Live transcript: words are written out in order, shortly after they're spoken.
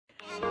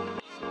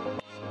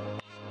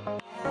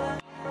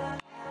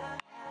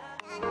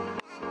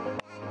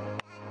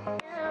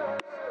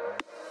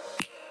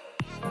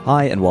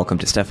Hi and welcome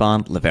to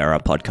Stephan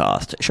Livera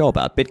podcast, a show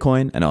about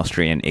Bitcoin and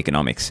Austrian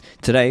economics.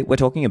 Today we're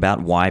talking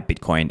about why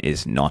Bitcoin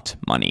is not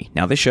money.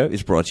 Now this show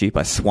is brought to you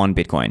by Swan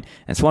Bitcoin,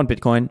 and Swan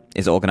Bitcoin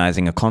is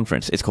organizing a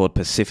conference. It's called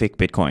Pacific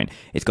Bitcoin.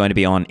 It's going to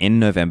be on in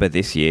November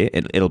this year.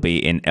 It'll be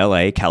in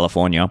LA,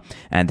 California,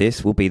 and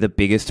this will be the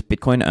biggest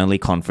Bitcoin only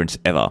conference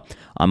ever.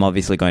 I'm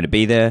obviously going to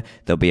be there.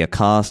 There'll be a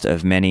cast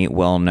of many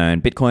well-known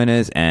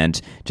Bitcoiners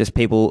and just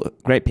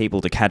great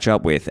people to catch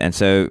up with. And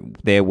so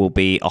there will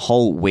be a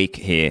whole week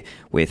here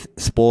with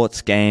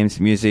sports, games,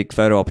 music,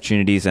 photo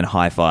opportunities, and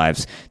high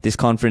fives. This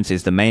conference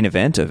is the main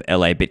event of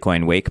LA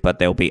Bitcoin Week, but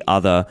there'll be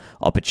other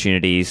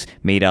opportunities,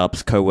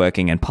 meetups,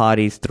 co-working, and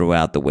parties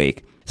throughout the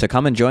week. So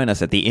come and join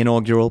us at the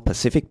inaugural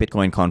Pacific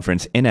Bitcoin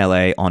Conference in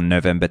LA on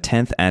November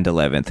 10th and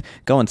 11th.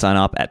 Go and sign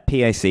up at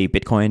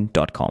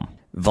pacbitcoin.com.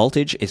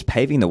 Voltage is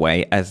paving the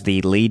way as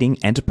the leading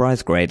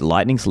enterprise-grade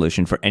Lightning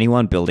solution for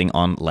anyone building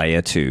on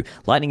Layer 2.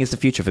 Lightning is the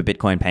future for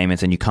Bitcoin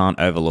payments, and you can't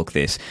overlook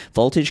this.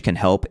 Voltage can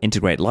help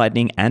integrate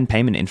Lightning and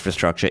payment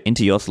infrastructure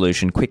into your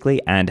solution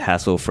quickly and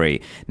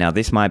hassle-free. Now,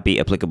 this might be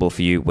applicable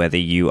for you whether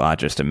you are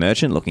just a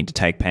merchant looking to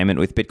take payment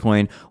with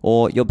Bitcoin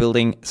or you're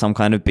building some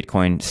kind of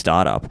Bitcoin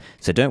startup.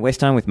 So don't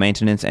waste time with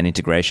maintenance and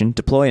integration.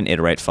 Deploy and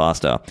iterate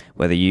faster.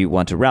 Whether you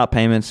want to route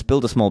payments,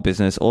 build a small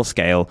business, or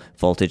scale,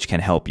 Voltage can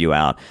help you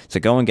out. So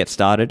go and get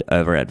started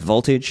over at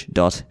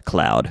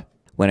voltage.cloud.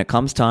 When it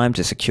comes time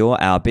to secure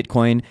our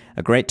Bitcoin,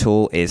 a great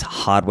tool is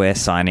hardware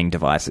signing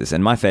devices,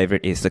 and my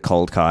favorite is the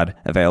Cold Card,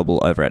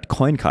 available over at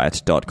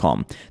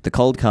coinkite.com. The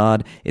Cold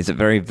Card is a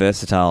very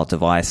versatile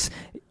device.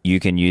 You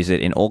can use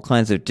it in all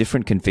kinds of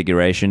different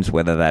configurations,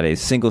 whether that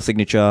is single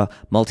signature,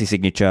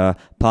 multi-signature,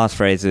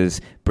 passphrases,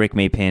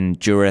 BrickMe pin,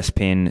 Duress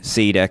pin,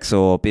 Seed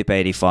XOR,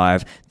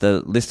 BIP85.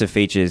 The list of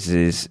features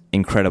is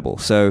incredible.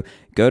 So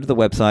go to the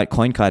website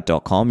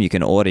coinkite.com. You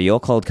can order your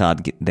Cold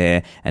Card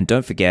there, and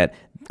don't forget,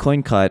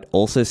 CoinKite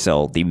also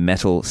sell the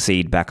metal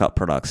seed backup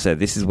products. So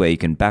this is where you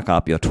can back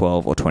up your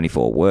 12 or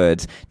 24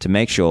 words to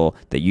make sure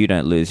that you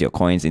don't lose your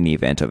coins in the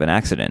event of an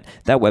accident.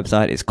 That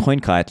website is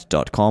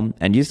coinkite.com,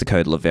 and use the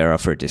code Livera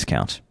for a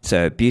discount.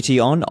 So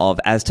Beautyon of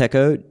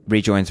Azteco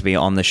rejoins me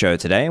on the show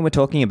today, and we're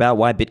talking about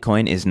why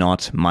Bitcoin is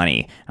not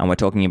money. And we're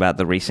talking about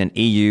the recent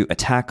EU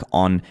attack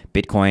on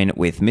Bitcoin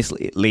with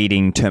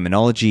misleading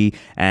terminology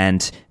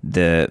and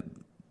the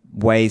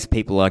ways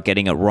people are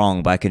getting it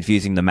wrong by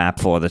confusing the map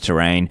for the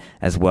terrain,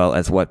 as well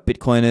as what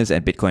Bitcoiners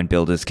and Bitcoin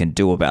builders can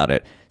do about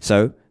it.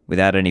 So,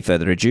 without any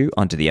further ado,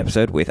 onto the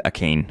episode with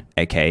Akin,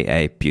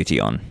 aka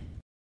Beautyon.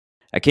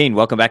 Akin,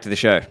 welcome back to the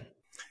show.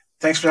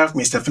 Thanks for having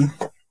me, Stephan.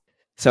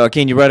 So,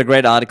 Akin, you wrote a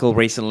great article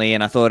recently,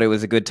 and I thought it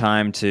was a good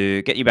time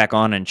to get you back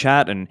on and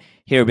chat and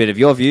hear a bit of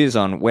your views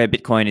on where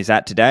Bitcoin is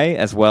at today,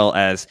 as well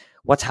as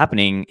what's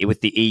happening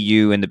with the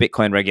EU and the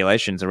Bitcoin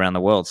regulations around the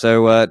world.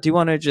 So do you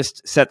want to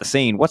just set the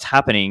scene? What's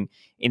happening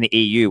in the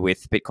EU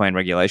with Bitcoin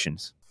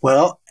regulations?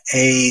 Well,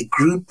 a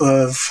group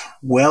of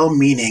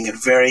well-meaning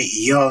and very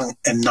young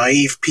and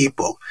naive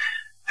people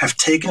have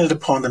taken it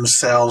upon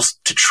themselves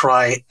to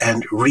try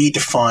and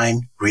redefine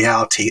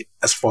reality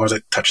as far as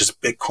it touches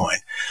Bitcoin.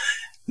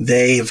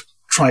 They've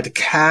tried to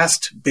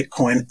cast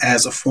Bitcoin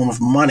as a form of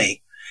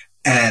money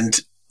and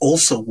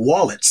also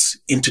wallets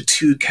into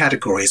two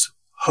categories: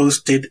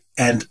 hosted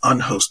and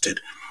unhosted.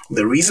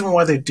 The reason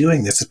why they're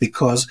doing this is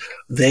because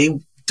they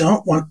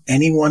don't want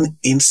anyone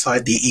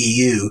inside the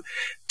EU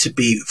to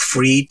be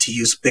free to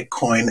use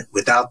Bitcoin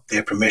without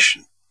their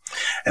permission.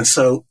 And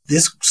so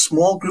this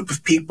small group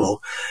of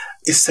people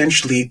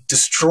essentially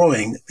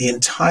destroying the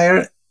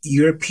entire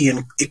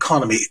European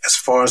economy as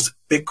far as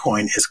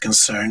Bitcoin is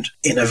concerned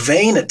in a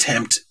vain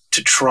attempt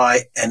to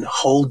try and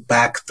hold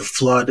back the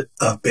flood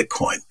of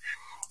Bitcoin.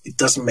 It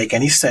doesn't make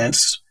any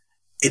sense.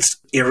 It's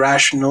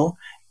irrational,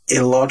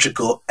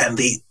 illogical, and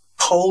the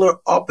polar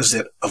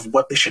opposite of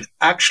what they should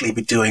actually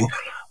be doing,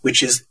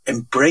 which is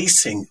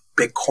embracing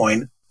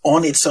Bitcoin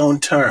on its own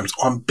terms,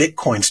 on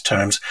Bitcoin's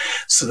terms,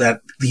 so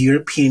that the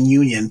European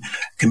Union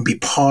can be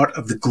part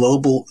of the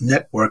global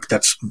network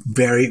that's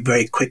very,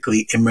 very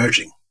quickly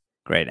emerging.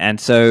 Great. And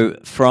so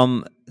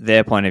from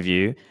their point of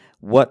view,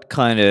 what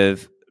kind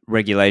of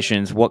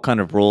regulations, what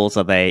kind of rules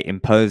are they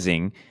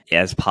imposing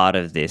as part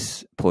of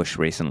this push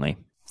recently?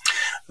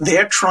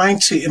 They're trying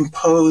to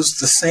impose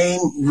the same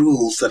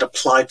rules that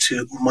apply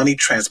to money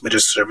transmitter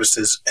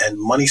services and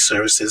money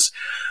services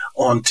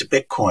onto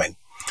Bitcoin.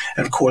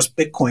 And of course,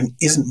 Bitcoin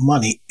isn't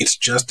money, it's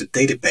just a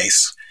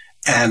database.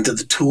 And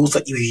the tools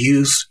that you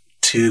use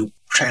to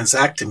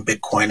transact in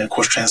Bitcoin, and of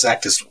course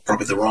transact is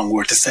probably the wrong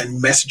word, to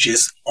send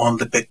messages on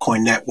the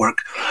Bitcoin network,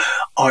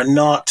 are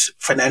not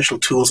financial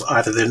tools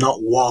either. They're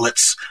not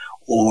wallets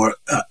or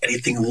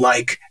anything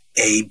like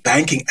a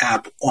banking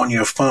app on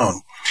your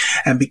phone.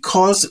 And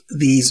because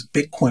these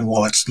Bitcoin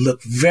wallets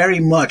look very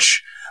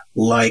much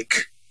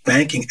like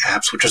banking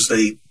apps, which is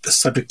the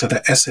subject of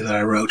the essay that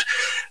I wrote,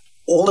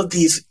 all of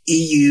these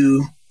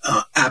EU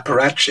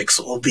apparatchiks,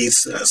 all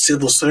these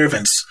civil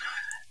servants,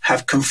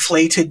 have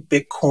conflated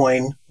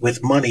Bitcoin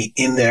with money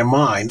in their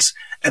minds,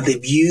 and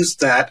they've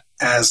used that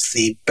as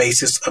the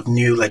basis of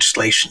new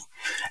legislation.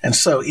 And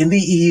so in the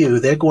EU,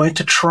 they're going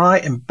to try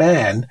and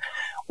ban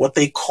what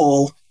they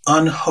call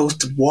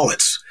unhosted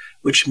wallets,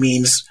 which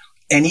means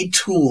any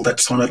tool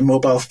that's on a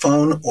mobile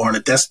phone or on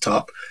a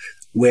desktop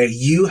where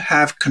you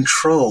have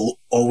control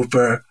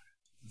over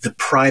the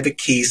private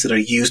keys that are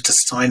used to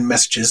sign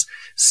messages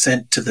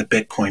sent to the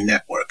Bitcoin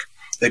network.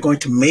 They're going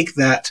to make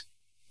that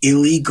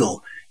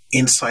illegal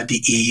inside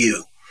the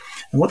EU.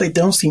 And what they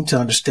don't seem to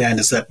understand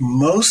is that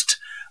most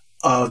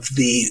of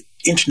the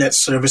internet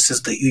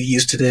services that you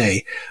use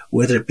today,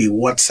 whether it be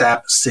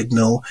WhatsApp,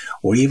 Signal,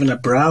 or even a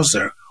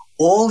browser,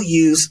 all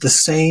use the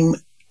same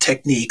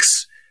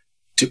techniques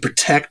to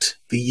protect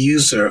the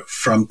user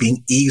from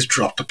being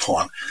eavesdropped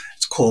upon.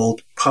 It's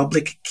called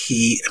public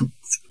key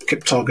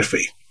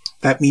cryptography.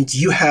 That means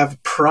you have a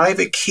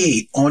private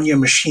key on your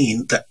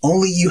machine that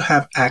only you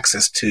have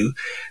access to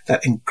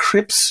that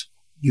encrypts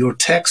your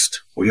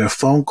text or your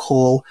phone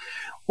call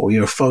or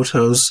your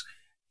photos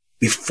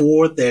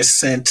before they're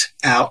sent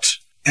out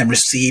and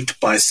received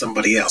by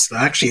somebody else. Now,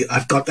 actually,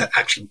 I've got that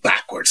actually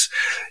backwards.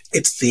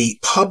 It's the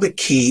public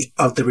key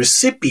of the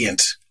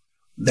recipient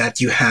that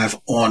you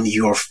have on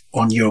your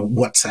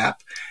WhatsApp,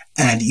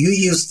 and you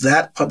use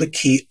that public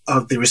key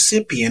of the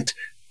recipient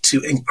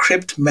to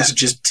encrypt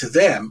messages to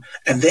them,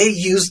 and they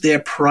use their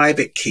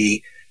private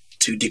key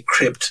to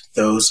decrypt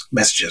those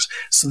messages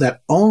so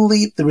that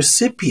only the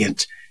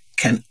recipient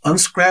can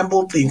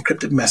unscramble the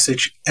encrypted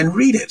message and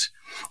read it.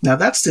 Now,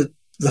 that's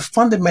the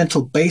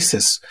fundamental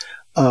basis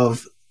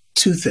of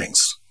two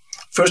things.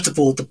 First of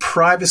all, the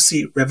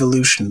privacy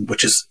revolution,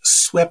 which has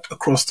swept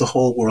across the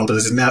whole world and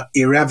is now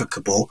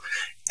irrevocable,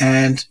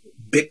 and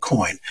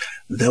Bitcoin.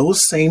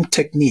 Those same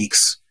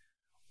techniques,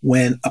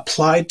 when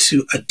applied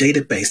to a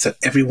database that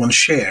everyone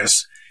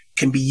shares,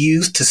 can be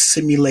used to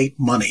simulate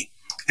money.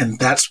 And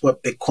that's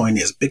what Bitcoin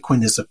is.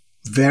 Bitcoin is a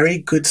very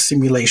good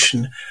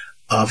simulation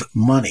of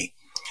money.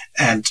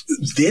 And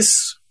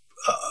this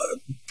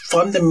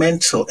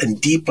fundamental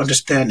and deep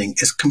understanding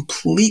is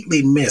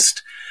completely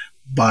missed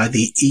by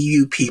the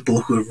EU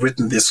people who have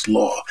written this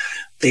law.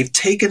 They've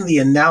taken the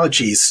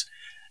analogies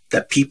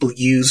that people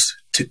use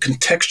to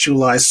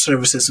contextualize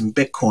services in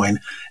Bitcoin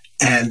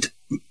and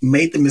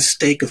made the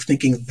mistake of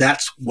thinking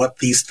that's what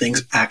these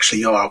things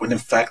actually are, when in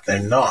fact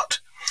they're not.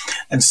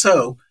 And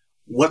so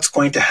what's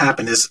going to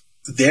happen is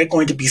they're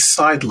going to be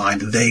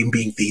sidelined, they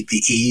being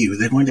the EU.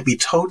 They're going to be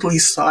totally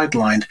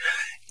sidelined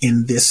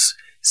in this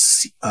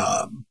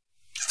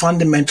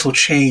fundamental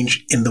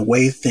change in the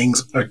way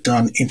things are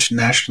done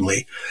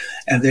internationally.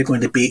 And they're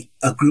going to be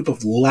a group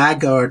of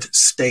laggard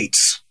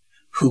states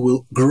who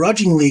will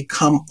grudgingly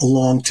come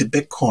along to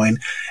Bitcoin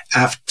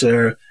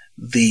after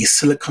the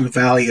Silicon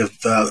Valley of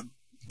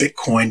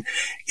Bitcoin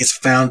is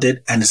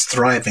founded and is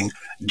thriving.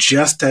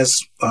 Just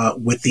as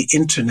with the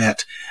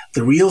internet,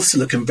 the real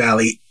Silicon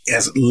Valley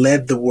has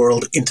led the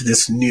world into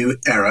this new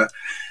era.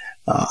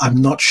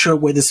 I'm not sure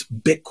where this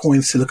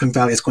Bitcoin Silicon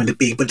Valley is going to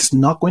be, but it's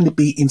not going to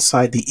be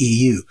inside the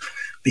EU,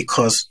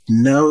 because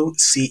no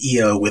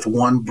CEO with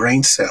one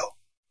brain cell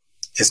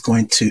is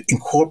going to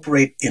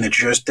incorporate in a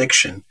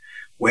jurisdiction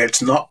where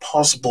it's not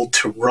possible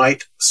to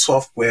write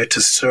software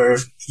to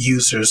serve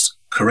users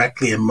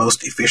correctly and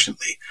most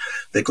efficiently.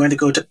 They're going to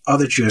go to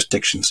other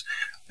jurisdictions.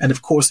 And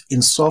of course,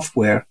 in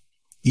software,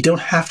 you don't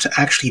have to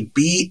actually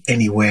be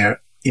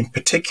anywhere in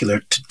particular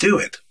to do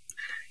it.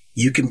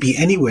 You can be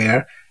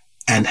anywhere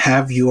and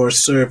have your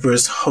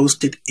servers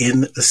hosted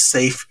in the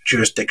safe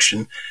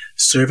jurisdiction,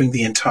 serving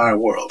the entire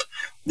world.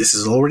 This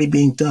is already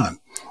being done.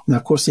 Now,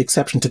 of course, the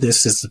exception to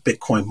this is the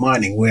Bitcoin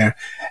mining, where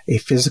a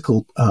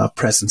physical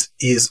presence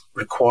is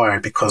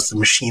required because the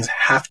machines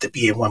have to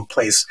be in one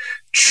place,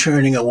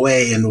 churning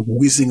away and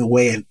whizzing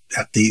away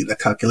at the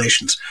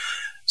calculations.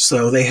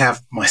 So they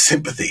have my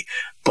sympathy.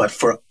 But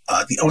for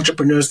the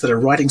entrepreneurs that are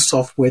writing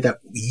software that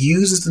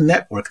uses the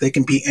network, they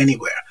can be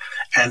anywhere.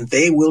 And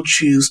they will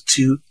choose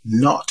to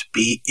not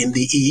be in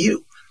the EU,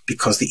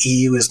 because the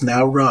EU is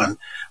now run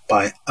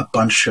by a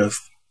bunch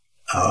of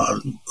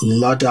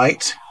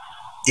Luddite,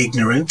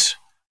 ignorant,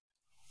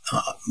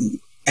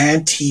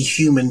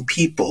 anti-human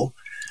people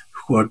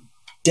who are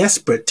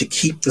desperate to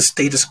keep the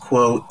status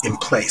quo in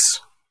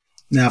place.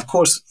 Now, of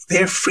course,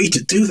 they're free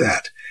to do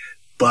that,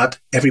 but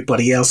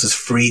everybody else is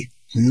free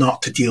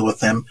not to deal with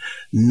them,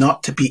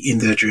 not to be in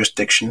their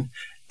jurisdiction,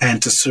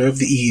 and to serve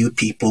the EU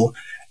people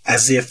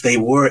as if they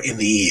were in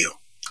the EU.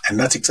 And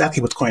that's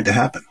exactly what's going to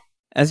happen.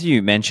 As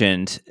you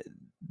mentioned,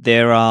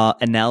 there are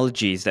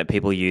analogies that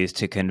people use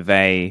to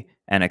convey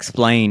and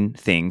explain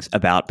things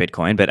about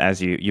Bitcoin. But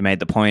as you made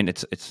the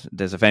point,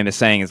 there's a famous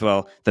saying as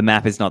well, the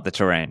map is not the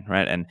terrain,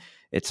 right? And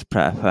it's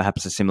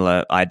perhaps a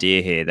similar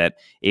idea here, that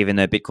even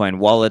though Bitcoin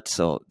wallets,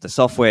 or the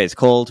software is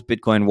called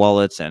Bitcoin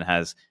wallets and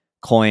has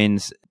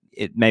coins,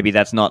 maybe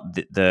that's not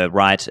the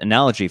right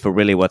analogy for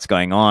really what's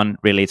going on.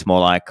 Really, it's more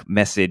like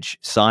message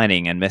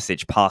signing and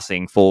message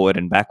passing forward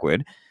and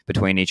backward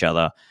between each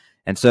other.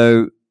 And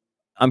so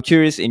I'm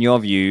curious, in your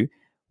view,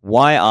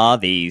 why are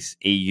these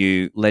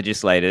EU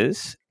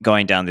legislators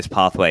going down this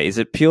pathway? Is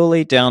it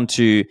purely down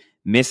to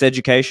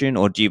miseducation,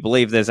 or do you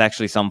believe there's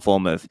actually some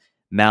form of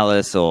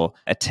malice or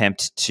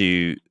attempt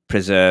to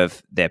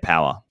preserve their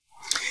power?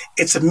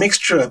 It's a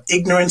mixture of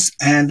ignorance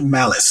and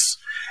malice.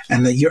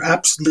 And you're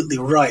absolutely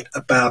right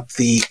about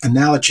the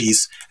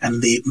analogies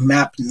and the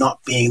map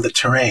not being the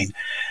terrain.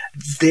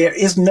 There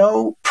is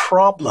no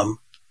problem,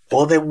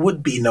 or there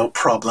would be no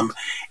problem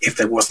if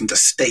there wasn't a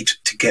state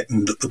to get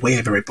in the way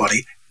of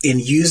everybody, in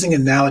using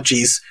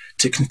analogies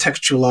to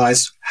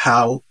contextualize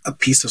how a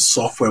piece of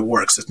software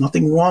works. There's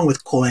nothing wrong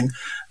with calling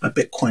a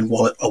Bitcoin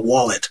wallet a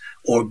wallet,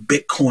 or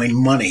Bitcoin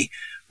money,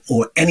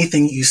 or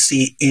anything you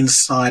see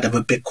inside of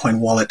a Bitcoin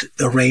wallet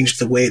arranged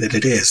the way that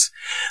it is.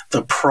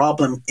 The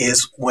problem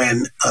is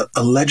when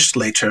a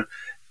legislator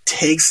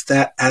takes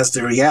that as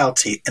the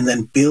reality and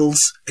then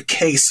builds a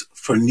case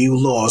for new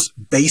laws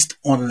based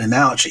on an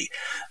analogy.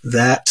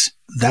 That's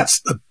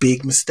a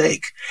big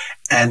mistake.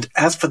 And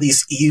as for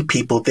these EU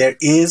people, there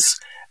is,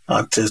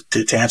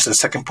 to answer the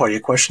second part of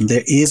your question,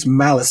 there is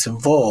malice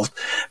involved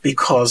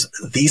because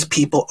these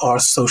people are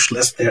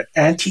socialists, they're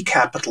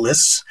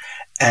anti-capitalists,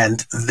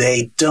 and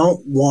they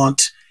don't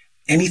want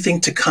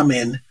anything to come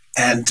in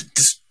and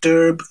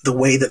disturb the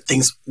way that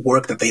things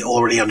work that they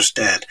already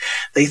understand.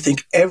 They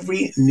think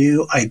every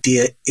new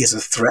idea is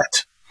a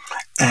threat,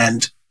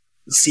 and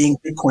seeing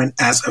Bitcoin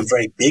as a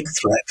very big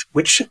threat,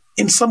 which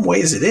in some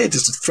ways it is,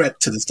 it's a threat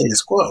to the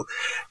status quo.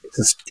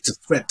 It's a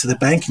threat to the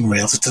banking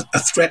rails. It's a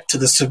threat to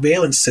the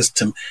surveillance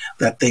system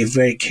that they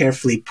very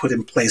carefully put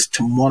in place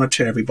to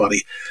monitor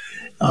everybody.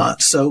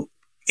 So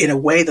in a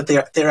way that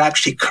they're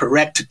actually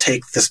correct to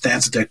take the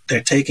stance that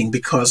they're taking,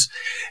 because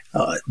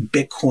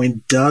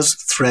Bitcoin does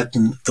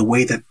threaten the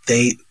way that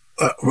they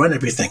run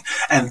everything.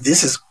 And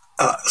this is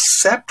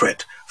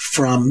separate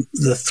from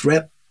the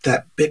threat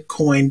that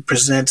Bitcoin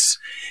presents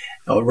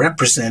or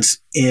represents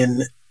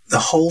in the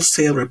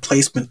wholesale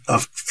replacement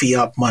of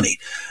fiat money.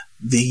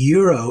 The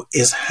euro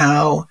is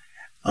how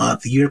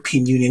the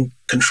European Union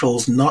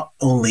controls not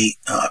only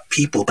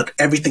people, but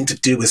everything to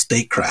do with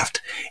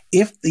statecraft.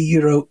 If the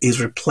euro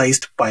is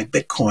replaced by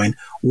Bitcoin,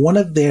 one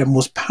of their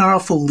most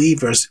powerful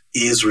levers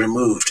is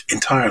removed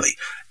entirely.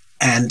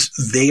 And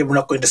they are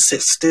not going to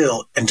sit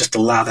still and just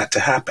allow that to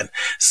happen.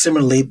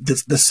 Similarly,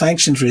 the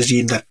sanctions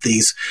regime that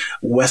these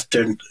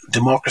Western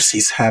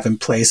democracies have in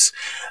place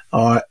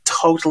are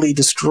totally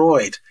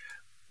destroyed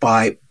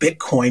by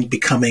Bitcoin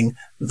becoming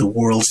the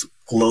world's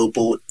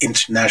global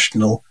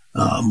international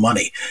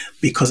money,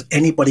 because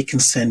anybody can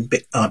send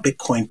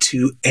Bitcoin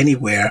to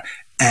anywhere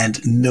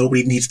and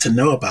nobody needs to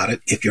know about it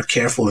if you're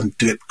careful and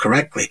do it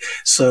correctly.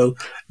 So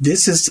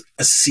this is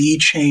a sea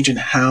change in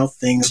how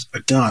things are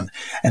done.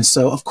 And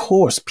so, of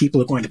course,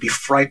 people are going to be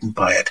frightened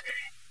by it,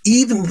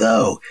 even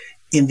though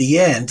in the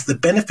end, the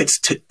benefits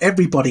to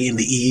everybody in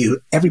the EU,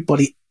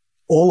 everybody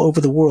all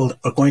over the world,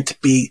 are going to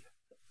be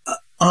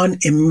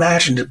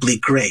unimaginably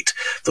great.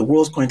 The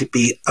world's going to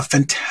be a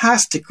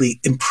fantastically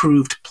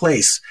improved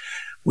place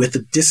with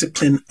the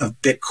discipline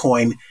of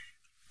Bitcoin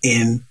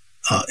in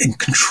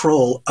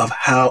control of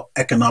how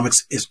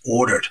economics is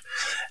ordered.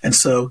 And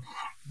so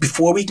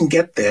before we can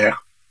get there,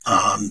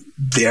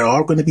 there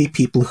are going to be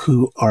people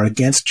who are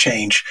against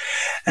change.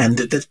 And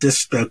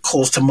this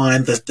calls to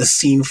mind the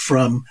scene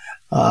from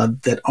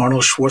that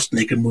Arnold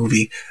Schwarzenegger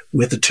movie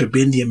with the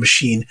turbidium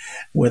machine,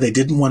 where they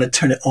didn't want to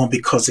turn it on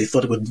because they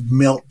thought it would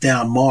melt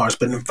down Mars.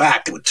 But in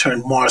fact, it would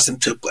turn Mars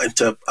into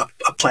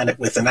a planet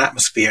with an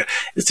atmosphere.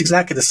 It's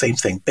exactly the same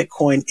thing.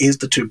 Bitcoin is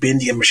the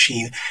turbidium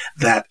machine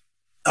that,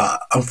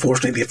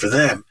 unfortunately for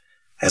them,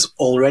 has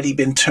already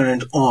been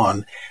turned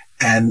on,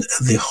 and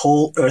the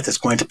whole earth is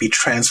going to be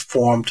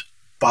transformed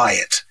by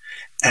it.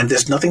 And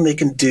there's nothing they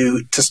can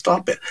do to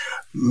stop it.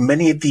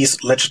 Many of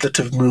these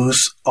legislative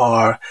moves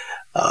are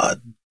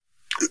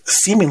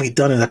seemingly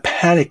done in a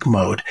panic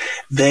mode.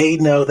 They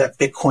know that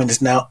Bitcoin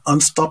is now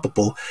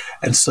unstoppable,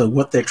 and so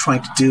what they're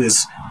trying to do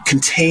is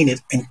contain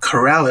it and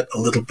corral it a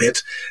little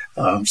bit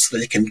so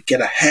they can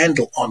get a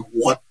handle on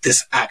what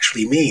this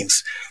actually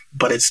means.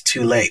 But it's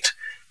too late.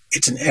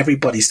 It's in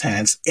everybody's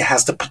hands. It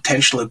has the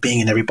potential of being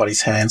in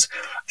everybody's hands,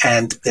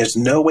 and there's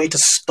no way to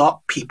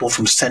stop people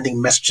from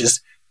sending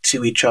messages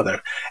to each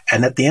other.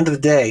 And at the end of the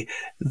day,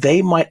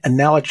 they might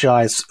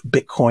analogize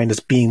Bitcoin as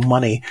being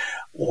money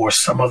or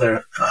some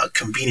other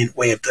convenient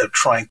way of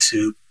trying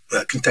to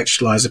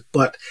contextualize it.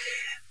 But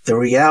the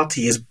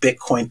reality is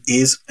Bitcoin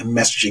is a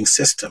messaging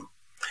system.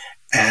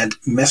 And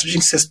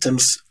messaging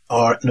systems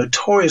are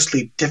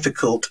notoriously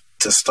difficult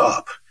to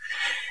stop.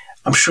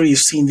 I'm sure you've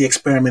seen the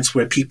experiments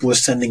where people are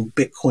sending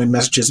Bitcoin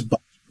messages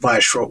via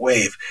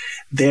shortwave.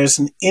 There's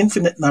an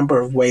infinite number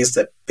of ways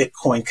that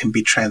Bitcoin can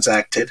be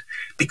transacted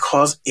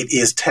because it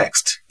is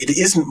text. It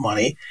isn't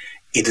money,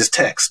 it is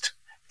text.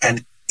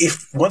 And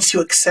if once you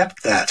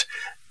accept that,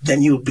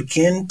 then you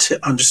begin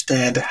to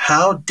understand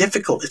how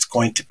difficult it's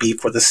going to be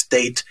for the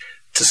state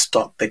to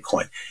stop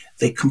Bitcoin.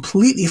 They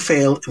completely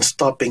failed in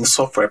stopping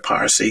software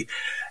piracy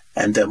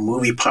and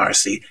movie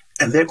piracy,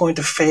 and they're going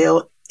to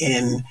fail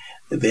in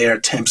their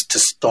attempts to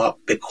stop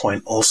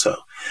Bitcoin also.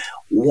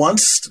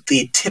 Once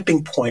the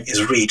tipping point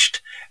is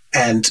reached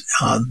and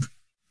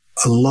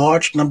a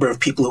large number of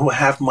people who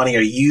have money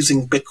are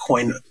using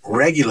Bitcoin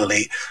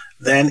regularly,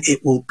 then it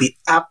will be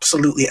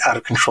absolutely out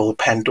of control.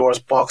 Pandora's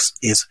box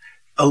is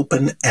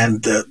open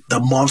and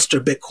the monster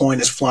Bitcoin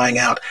is flying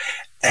out,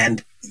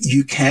 and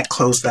you can't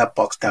close that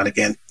box down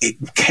again. It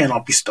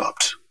cannot be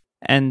stopped.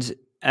 And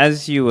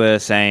as you were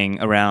saying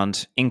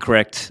around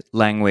incorrect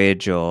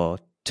language or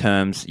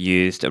terms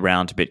used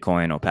around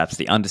Bitcoin, or perhaps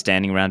the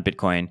understanding around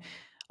Bitcoin,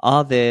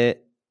 are there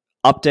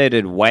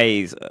updated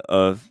ways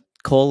of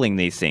calling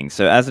these things?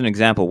 So as an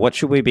example, what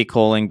should we be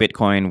calling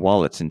Bitcoin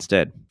wallets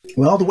instead?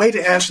 Well, the way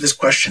to answer this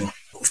question,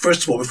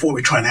 first of all, before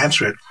we try and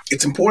answer it,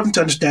 it's important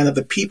to understand that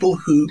the people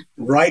who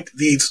write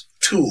these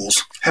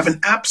tools have an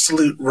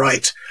absolute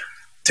right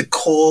to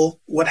call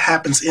what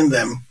happens in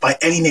them by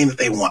any name that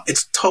they want.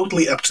 It's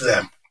totally up to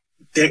them.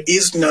 There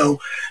is no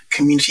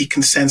community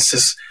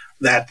consensus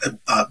that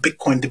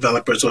Bitcoin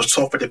developers or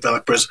software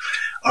developers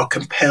are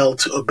compelled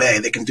to obey.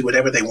 They can do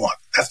whatever they want.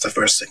 That's the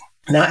first thing.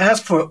 Now, as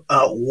for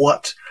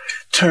what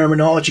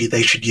terminology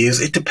they should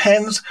use, it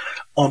depends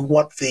on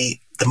what the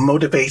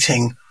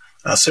motivating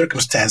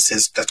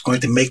circumstances that's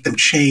going to make them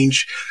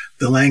change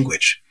the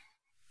language.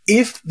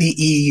 If the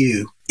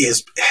EU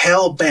is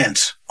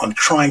hell-bent on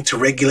trying to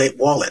regulate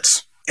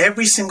wallets,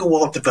 every single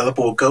wallet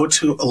developer will go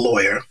to a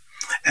lawyer,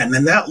 and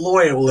then that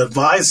lawyer will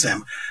advise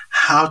them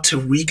how to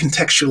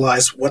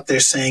recontextualize what they're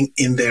saying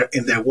in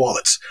their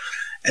wallets.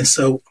 And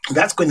so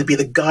that's going to be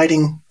the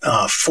guiding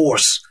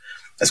force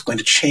that's going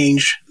to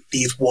change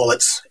these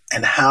wallets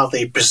and how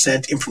they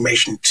present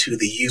information to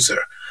the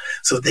user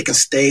so that they can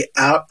stay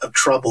out of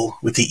trouble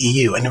with the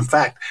EU. And in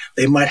fact,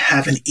 they might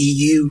have an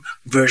EU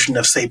version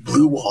of, say,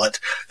 Blue Wallet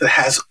that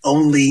has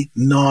only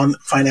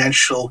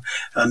non-financial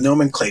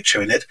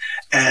nomenclature in it,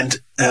 and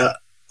a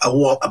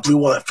Blue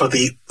Wallet for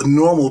the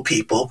normal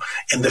people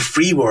in the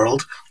free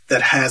world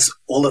that has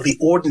all of the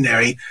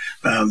ordinary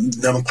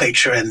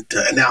nomenclature and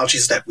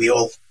analogies that we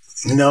all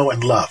know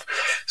and love.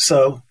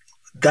 So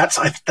that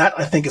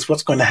I think is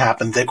what's going to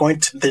happen. They're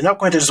not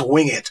going to just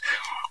wing it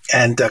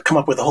and come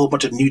up with a whole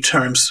bunch of new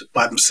terms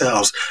by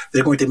themselves.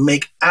 They're going to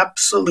make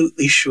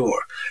absolutely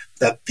sure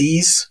that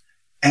these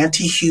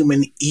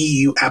anti-human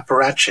EU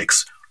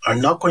apparatchiks are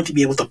not going to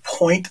be able to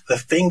point the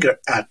finger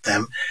at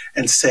them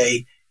and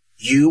say,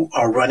 you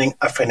are running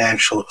a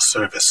financial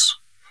service.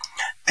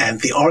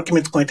 And the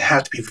argument is going to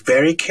have to be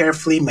very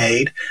carefully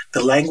made,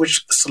 the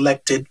language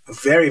selected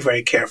very,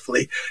 very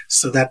carefully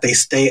so that they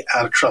stay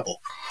out of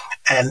trouble.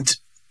 And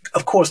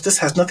of course, this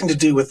has nothing to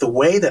do with the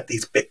way that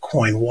these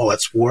Bitcoin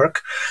wallets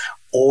work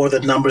or the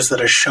numbers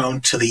that are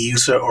shown to the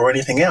user or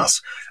anything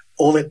else.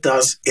 All it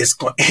does is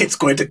it's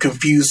going to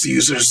confuse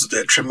users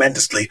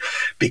tremendously,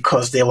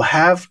 because they will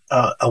have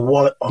a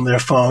wallet on their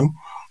phone.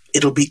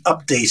 It'll be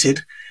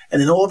updated, and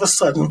then all of a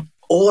sudden,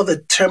 all of the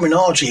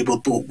terminology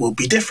will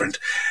be different.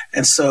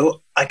 And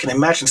so I can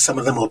imagine some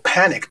of them will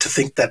panic to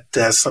think that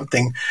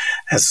something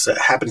has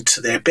happened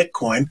to their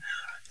Bitcoin.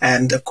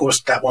 And of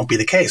course, that won't be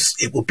the case.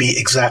 It will be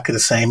exactly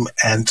the same,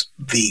 and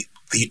the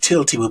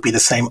utility will be the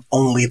same,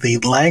 only the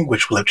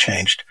language will have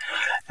changed.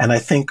 And I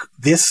think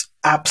this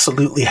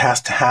absolutely has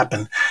to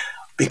happen,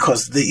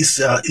 because these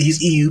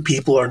EU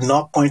people are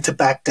not going to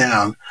back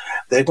down.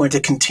 They're going to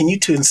continue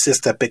to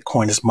insist that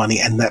Bitcoin is money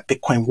and that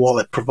Bitcoin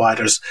wallet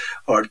providers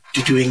are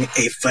doing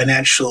a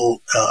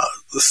financial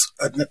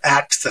an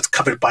act that's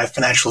covered by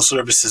financial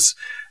services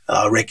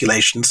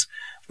regulations,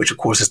 which of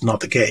course is not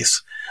the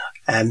case.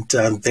 And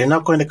they're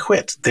not going to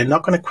quit. They're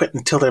not going to quit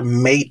until they're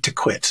made to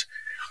quit.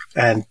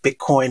 And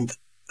Bitcoin,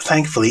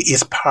 thankfully,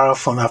 is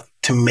powerful enough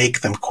to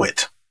make them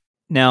quit.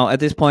 Now, at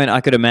this point,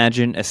 I could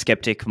imagine a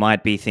skeptic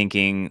might be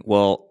thinking,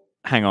 well,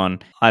 hang on,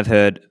 I've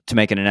heard, to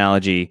make an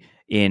analogy,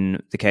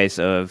 in the case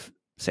of,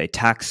 say,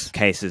 tax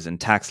cases and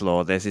tax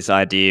law, there's this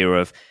idea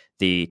of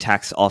the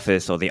tax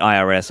office or the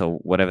IRS or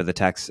whatever the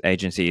tax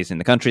agency is in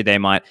the country. They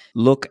might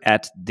look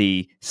at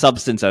the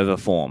substance over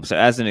form. So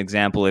as an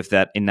example, if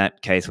that in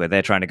that case where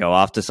they're trying to go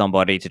after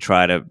somebody to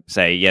try to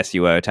say, yes,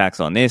 you owe tax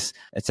on this,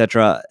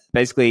 etc.,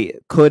 basically,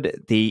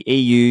 could the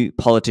EU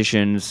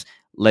politicians,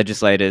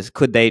 legislators,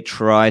 could they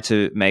try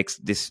to make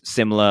this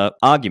similar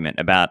argument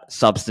about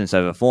substance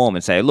over form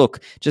and say, look,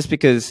 just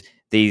because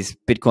these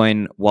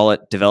Bitcoin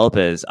wallet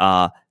developers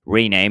are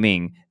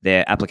renaming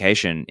their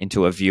application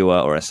into a viewer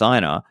or a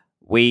signer,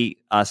 we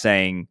are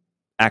saying,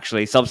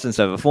 actually, substance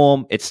over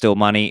form, it's still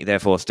money,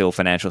 therefore still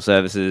financial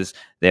services,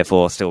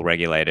 therefore still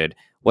regulated.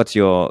 What's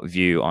your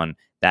view on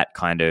that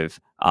kind of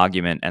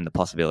argument and the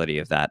possibility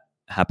of that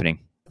happening?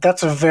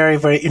 That's a very,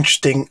 very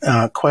interesting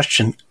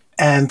question.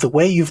 And the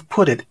way you've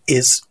put it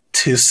is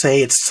to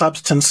say it's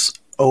substance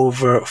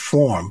over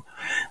form.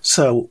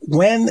 So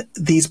when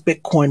these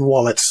Bitcoin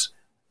wallets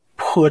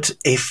put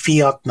a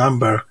fiat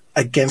number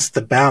against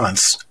the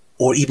balance,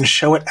 or even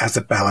show it as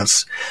a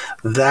balance,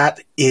 that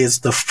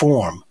is the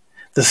form.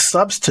 The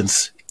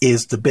substance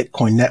is the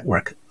Bitcoin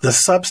network. The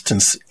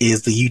substance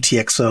is the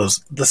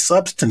UTXOs. The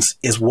substance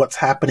is what's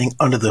happening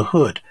under the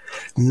hood.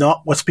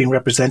 not what's being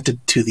represented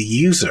to the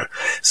user.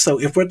 So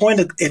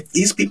if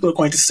these people are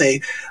going to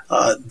say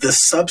the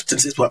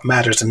substance is what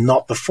matters and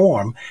not the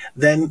form,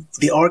 then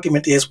the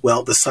argument is,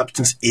 well, the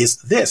substance is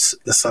this.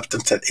 The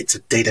substance that it's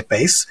a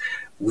database.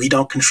 We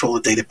don't control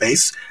the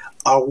database.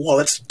 Our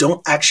wallets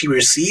don't actually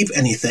receive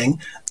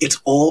anything. It's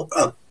all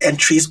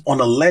entries on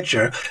a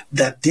ledger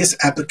that this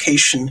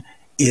application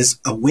is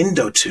a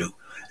window to.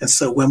 And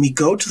so when we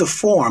go to the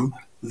form,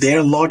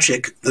 their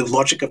logic, the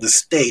logic of the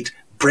state,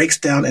 breaks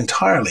down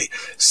entirely.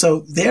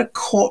 So they're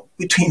caught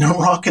between a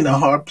rock and a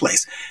hard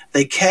place.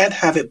 They can't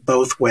have it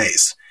both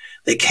ways.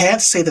 They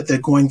can't say that they're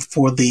going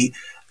for the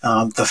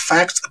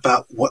facts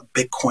about what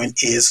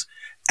Bitcoin is,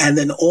 and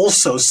then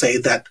also say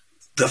that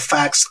the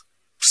facts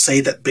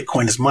say that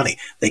Bitcoin is money.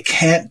 They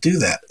can't do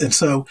that. And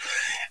so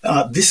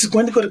this is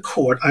going to go to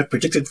court. I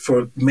predicted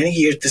for many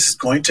years this is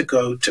going to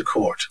go to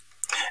court.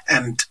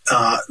 And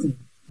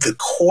the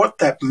court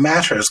that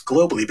matters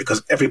globally,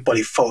 because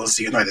everybody follows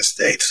the United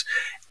States,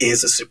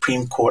 is the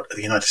Supreme Court of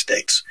the United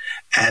States.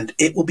 And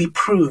it will be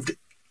proved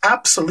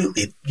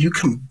absolutely, you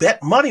can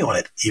bet money on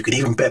it, you can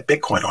even bet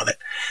Bitcoin on it,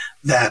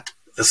 that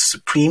the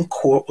Supreme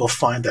Court will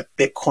find that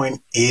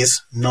Bitcoin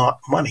is not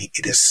money,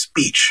 it is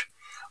speech.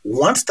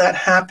 Once that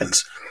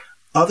happens,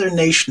 other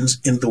nations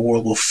in the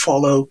world will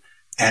follow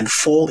and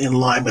fall in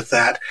line with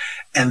that.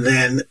 And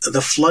then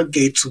the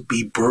floodgates will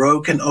be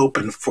broken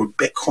open for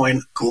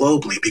Bitcoin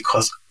globally,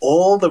 because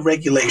all the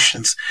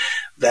regulations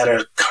that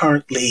are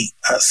currently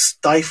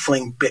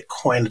stifling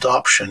Bitcoin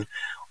adoption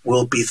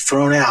will be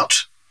thrown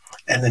out.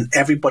 And then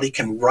everybody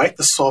can write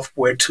the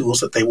software tools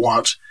that they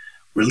want,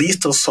 release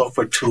those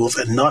software tools,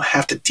 and not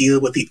have to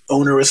deal with the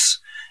onerous,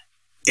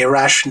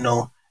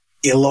 irrational,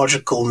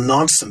 illogical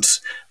nonsense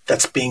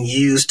that's being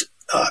used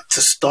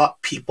to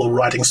stop people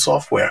writing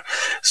software.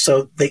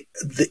 So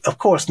of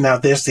course, now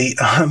there's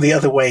the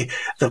other way.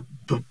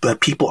 The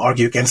people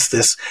argue against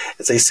this.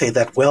 They say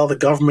that, well, the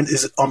government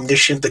is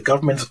omniscient, the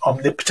government is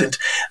omnipotent,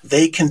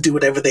 they can do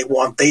whatever they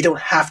want, they don't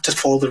have to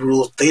follow the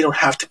rules, they don't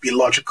have to be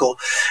logical.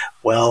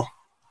 Well,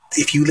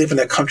 if you live in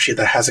a country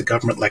that has a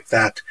government like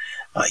that,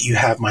 you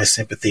have my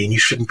sympathy, and you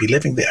shouldn't be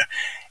living there.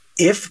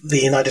 If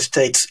the United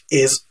States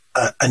is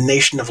a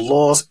nation of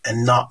laws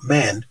and not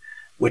men,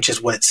 which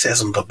is what it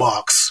says on the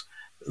box,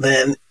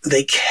 then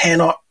they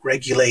cannot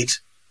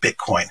regulate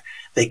Bitcoin.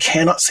 They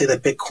cannot say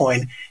that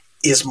Bitcoin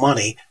is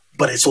money,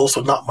 but it's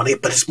also not money,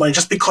 but it's money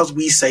just because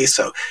we say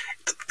so.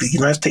 The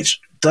United States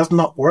does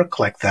not work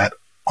like that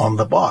on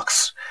the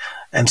box.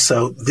 And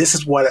so this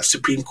is why that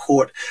Supreme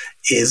Court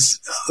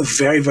is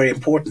very, very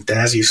important. And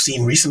as you've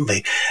seen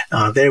recently,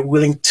 they're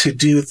willing to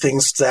do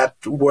things that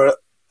were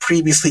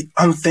previously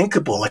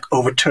unthinkable, like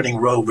overturning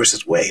Roe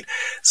versus Wade.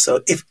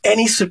 So if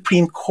any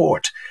Supreme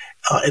Court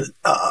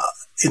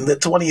in the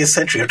 20th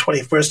century or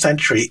 21st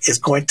century is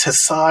going to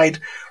side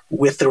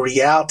with the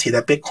reality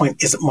that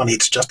Bitcoin isn't money,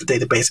 it's just a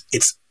database,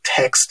 it's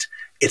text,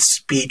 it's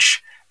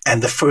speech,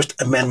 and the First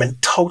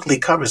Amendment totally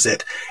covers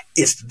it,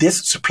 it's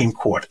this Supreme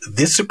Court.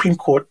 This Supreme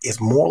Court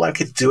is more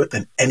likely to do it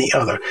than any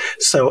other.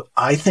 So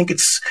I think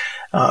it's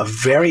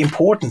very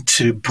important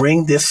to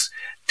bring this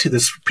to the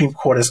Supreme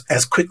Court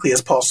as quickly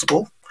as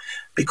possible,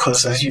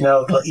 because as you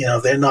know,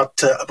 they're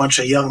not a bunch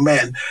of young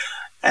men,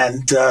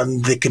 and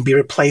they can be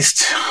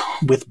replaced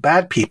with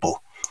bad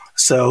people.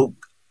 So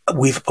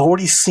we've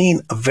already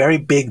seen a very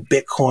big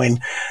Bitcoin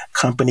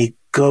company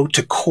go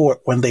to court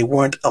when they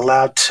weren't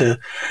allowed to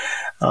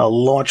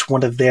launch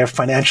one of their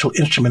financial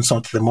instruments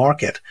onto the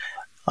market.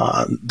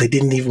 They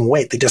didn't even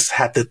wait. They just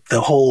had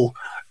the whole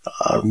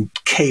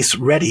case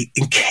ready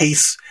in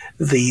case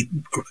the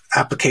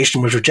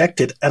application was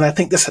rejected. And I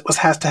think this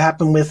has to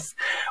happen with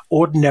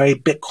ordinary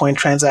Bitcoin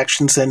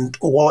transactions and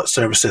wallet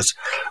services.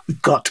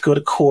 We've got to go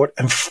to court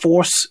and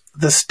force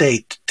the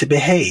state to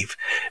behave.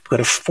 We've got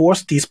to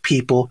force these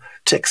people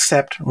to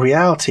accept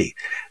reality.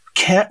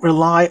 Can't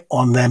rely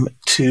on them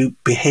to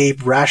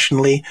behave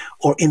rationally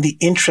or in the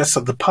interests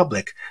of the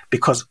public,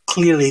 because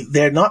clearly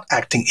they're not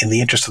acting in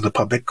the interest of the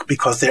public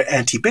because they're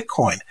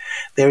anti-Bitcoin.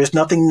 There is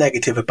nothing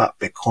negative about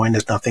Bitcoin.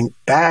 There's nothing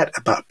bad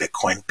about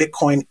Bitcoin.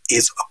 Bitcoin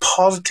is a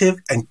positive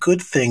and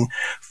good thing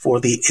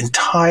for the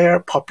entire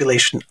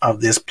population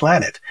of this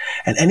planet.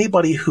 And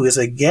anybody who is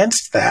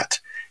against that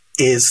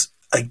is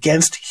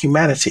against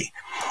humanity.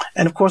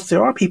 And of course,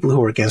 there are people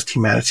who are against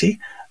humanity.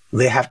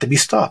 They have to be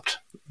stopped.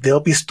 They'll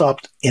be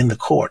stopped in the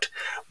court.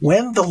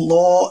 When the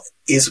law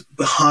is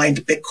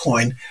behind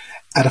Bitcoin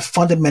at a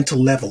fundamental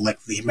level,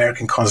 like the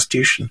American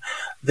Constitution,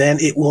 then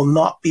it will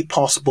not be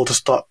possible to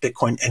stop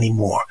Bitcoin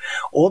anymore.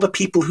 All the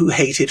people who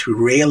hate it, who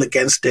rail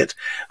against it,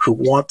 who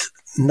want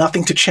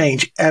nothing to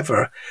change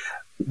ever,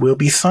 will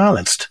be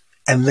silenced.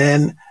 And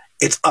then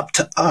it's up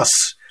to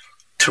us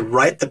to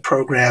write the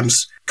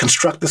programs,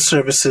 construct the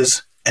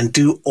services, and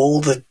do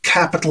all the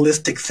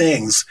capitalistic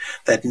things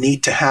that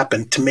need to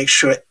happen to make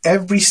sure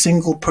every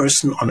single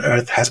person on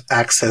earth has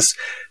access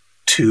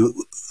to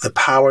the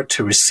power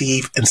to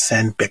receive and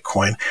send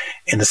Bitcoin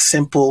in a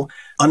simple,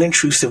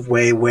 unintrusive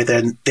way where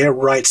their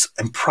rights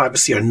and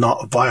privacy are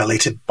not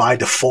violated by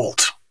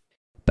default.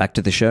 Back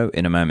to the show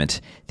in a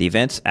moment. The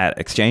events at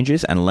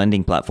exchanges and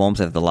lending platforms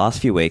over the last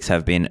few weeks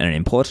have been an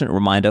important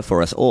reminder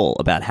for us all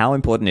about how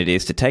important it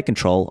is to take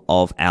control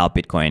of our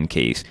Bitcoin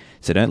keys.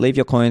 So don't leave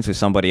your coins with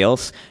somebody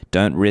else.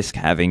 Don't risk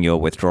having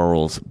your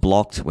withdrawals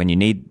blocked when you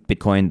need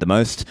Bitcoin the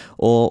most,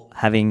 or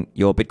having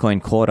your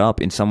Bitcoin caught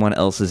up in someone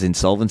else's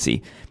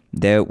insolvency.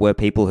 There were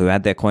people who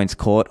had their coins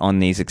caught on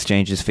these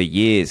exchanges for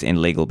years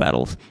in legal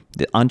battles.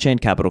 The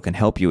Unchained Capital can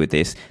help you with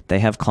this. They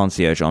have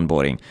concierge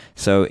onboarding.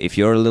 So if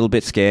you're a little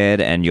bit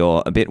scared and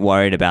you're a bit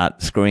worried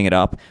about screwing it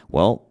up,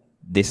 well,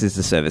 this is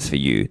the service for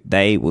you.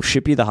 They will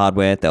ship you the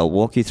hardware. They'll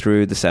walk you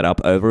through the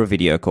setup over a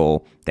video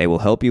call. They will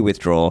help you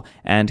withdraw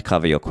and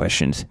cover your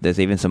questions. There's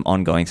even some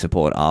ongoing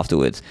support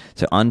afterwards.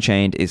 So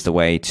Unchained is the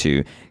way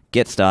to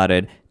get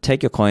started,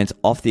 take your coins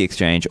off the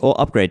exchange, or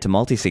upgrade to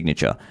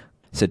multi-signature.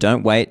 So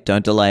don't wait,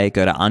 don't delay.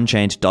 Go to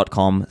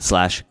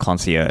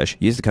unchained.com/concierge.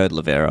 Use the code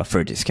Livera for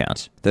a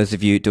discount. Those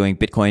of you doing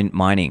Bitcoin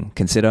mining,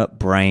 consider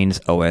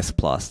Brains OS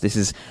Plus. This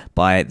is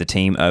by the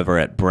team over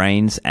at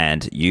Brains,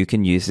 and you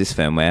can use this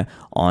firmware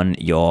on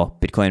your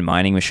Bitcoin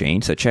mining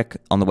machine. So check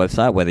on the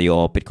website whether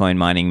your Bitcoin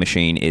mining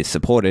machine is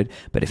supported.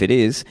 But if it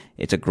is,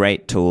 it's a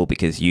great tool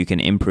because you can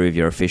improve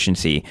your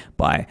efficiency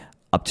by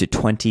up to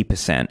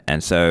 20%.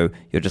 And so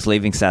you're just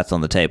leaving sats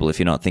on the table if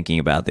you're not thinking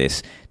about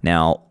this.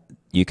 Now,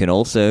 you can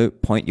also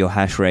point your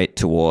hash rate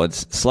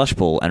towards Slush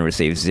Pool and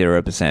receive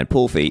 0%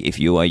 pool fee if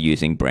you are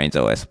using Brains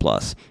OS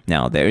Plus.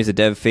 Now, there is a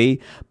dev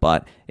fee,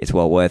 but it's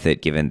well worth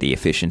it given the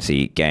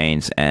efficiency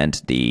gains and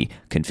the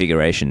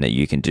configuration that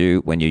you can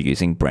do when you're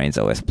using Brains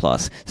OS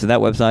Plus. So that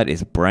website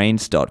is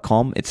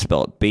brains.com. It's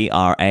spelled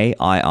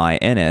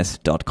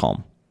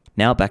BRAIINS.com.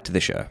 Now back to the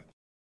show.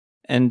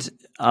 And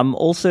I'm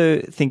also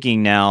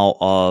thinking now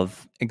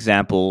of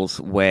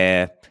examples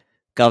where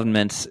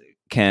governments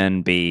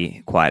can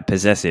be quite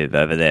possessive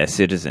over their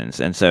citizens.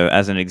 And so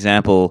as an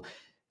example,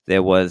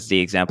 there was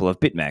the example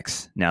of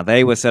BitMEX. Now,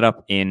 they were set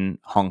up in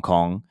Hong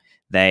Kong.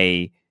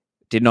 They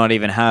did not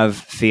even have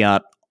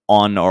fiat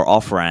on or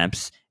off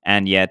ramps,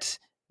 and yet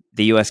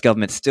the US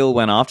government still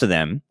went after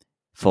them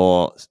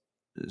for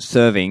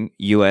serving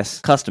US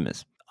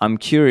customers. I'm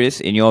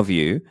curious, in your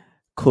view,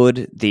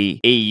 could the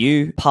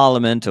EU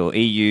Parliament or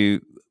EU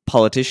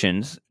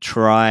politicians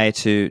try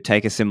to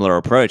take a similar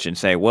approach and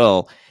say,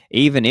 well,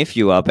 even if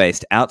you are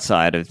based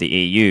outside of the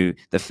EU,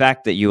 the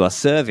fact that you are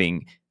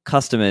serving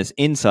customers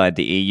inside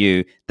the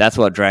EU, that's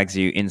what drags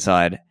you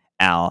inside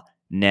our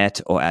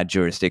net or our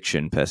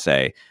jurisdiction per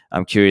se.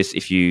 I'm curious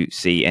if you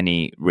see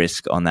any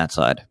risk on that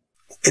side.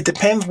 It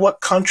depends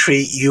what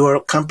country your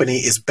company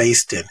is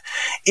based in.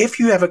 If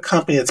you have a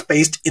company that's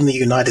based in the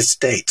United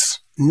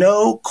States,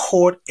 no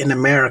court in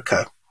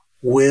America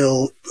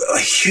will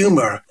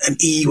humor an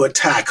EU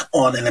attack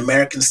on an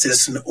American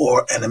citizen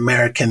or an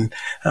American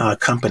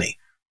company.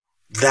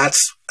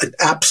 That's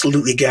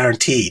absolutely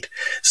guaranteed.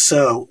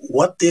 So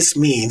what this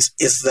means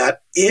is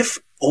that if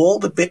all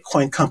the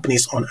Bitcoin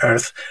companies on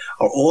Earth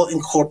are all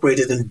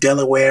incorporated in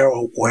Delaware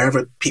or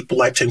wherever people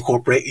like to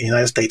incorporate in the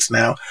United States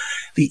now,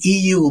 the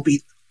EU will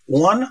be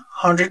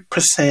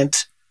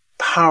 100%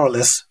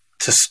 powerless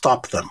to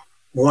stop them.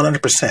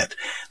 100%.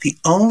 The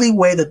only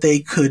way that they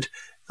could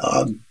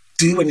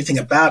do anything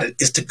about it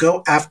is to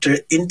go after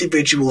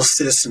individual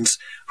citizens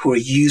who are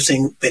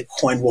using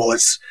Bitcoin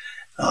wallets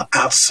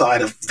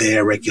outside of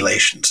their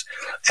regulations.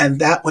 And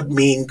that would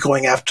mean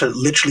going after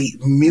literally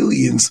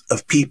millions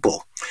of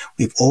people.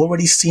 We've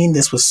already seen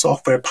this with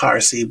software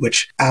piracy,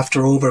 which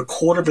after over a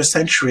quarter of a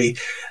century,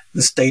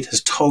 the state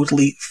has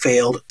totally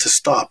failed to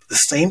stop. The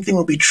same thing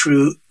will be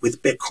true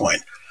with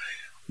Bitcoin.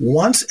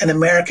 Once an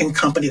American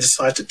company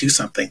decides to do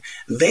something,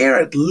 they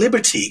are at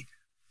liberty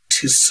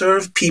to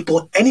serve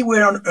people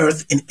anywhere on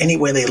Earth in any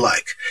way they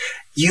like.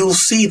 You'll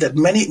see that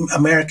many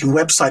American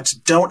websites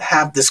don't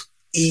have this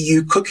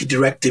EU cookie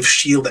directive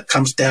shield that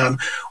comes down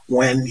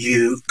when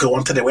you go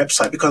onto their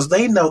website because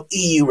they know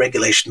EU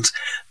regulations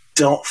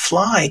don't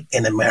fly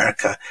in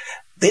America.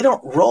 They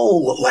don't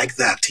roll like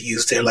that, to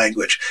use their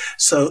language.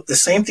 So the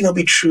same thing will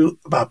be true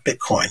about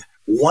Bitcoin.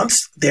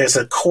 Once there's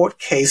a court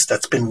case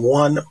that's been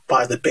won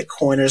by the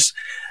Bitcoiners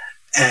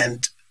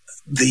and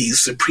the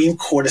Supreme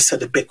Court has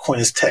said that Bitcoin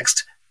is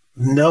text,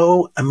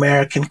 no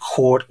American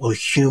court will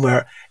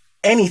humor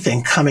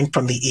anything coming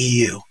from the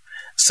EU.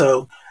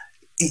 So,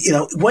 you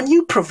know, when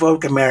you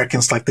provoke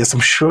Americans like this,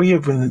 I'm sure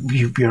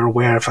you're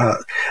aware of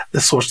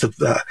the sorts of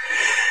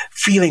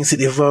feelings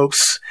it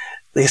evokes.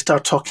 They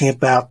start talking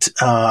about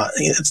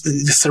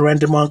the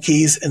surrender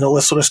monkeys and all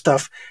this sort of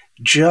stuff.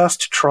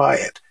 Just try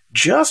it.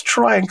 Just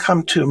try and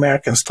come to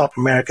America and stop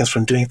Americans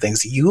from doing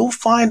things. You'll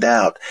find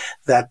out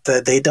that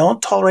they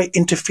don't tolerate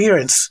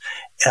interference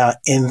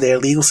in their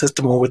legal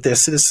system or with their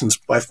citizens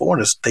by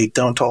foreigners. They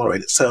don't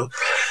tolerate it. So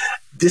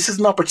this is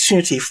an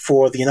opportunity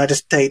for the United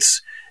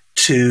States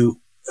to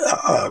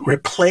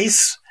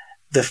replace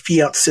the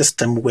fiat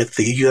system with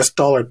the US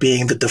dollar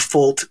being the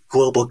default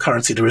global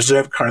currency, the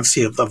reserve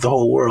currency of the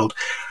whole world,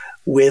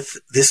 with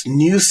this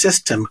new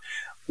system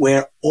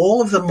where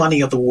all of the money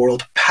of the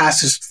world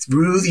passes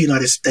through the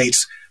United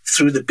States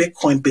through the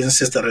Bitcoin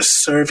businesses that are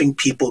serving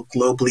people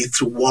globally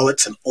through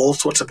wallets and all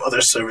sorts of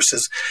other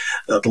services,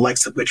 the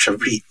likes of which are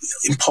really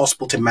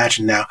impossible to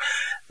imagine now.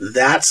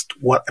 That's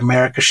what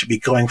America should be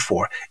going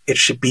for. It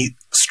should be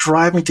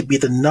striving to be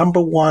the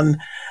number one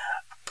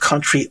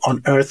country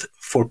on earth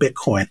for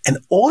Bitcoin. And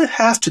all it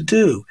has to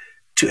do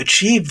to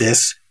achieve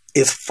this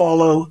is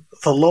follow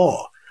the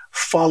law,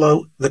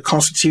 follow the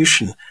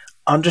Constitution,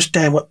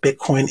 understand what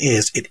Bitcoin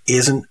is. It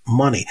isn't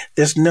money.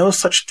 There's no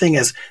such thing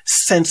as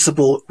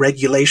sensible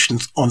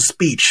regulations on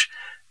speech.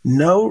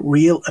 No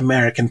real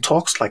American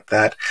talks like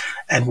that.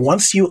 And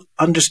once you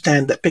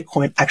understand that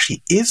Bitcoin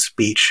actually is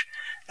speech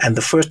and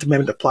the First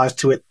Amendment applies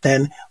to it,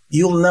 then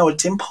you'll know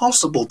it's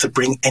impossible to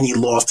bring any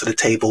laws to the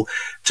table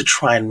to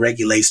try and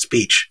regulate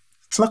speech.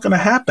 It's not going to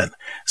happen.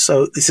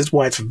 So this is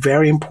why it's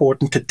very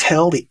important to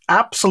tell the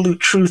absolute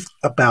truth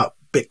about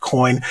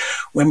Bitcoin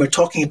when we're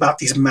talking about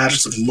these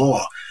matters of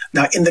law.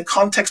 Now, in the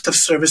context of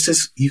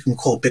services, you can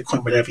call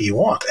Bitcoin whatever you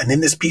want. And in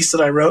this piece that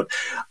I wrote,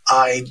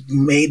 I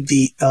made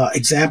the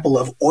example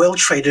of oil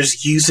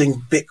traders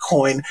using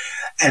Bitcoin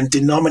and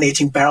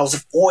denominating barrels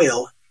of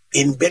oil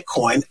in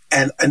Bitcoin,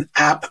 and an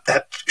app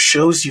that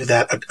shows you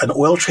that, an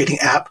oil trading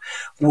app,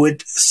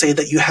 would say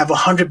that you have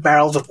 100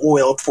 barrels of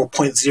oil for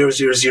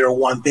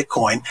 0.0001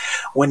 Bitcoin,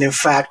 when in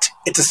fact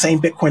it's the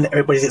same Bitcoin that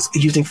everybody is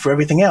using for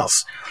everything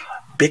else.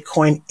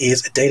 Bitcoin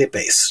is a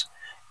database.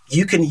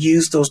 You can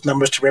use those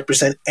numbers to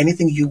represent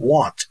anything you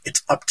want.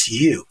 It's up to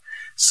you.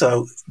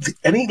 So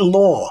any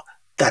law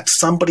that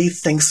somebody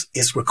thinks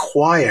is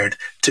required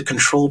to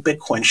control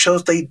Bitcoin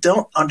shows they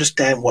don't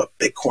understand what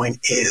Bitcoin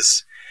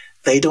is.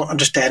 They don't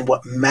understand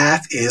what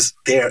math is.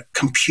 They're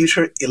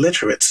computer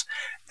illiterates,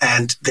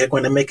 and they're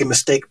going to make a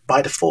mistake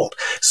by default.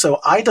 So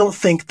I don't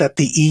think that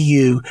the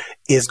EU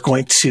is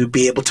going to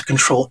be able to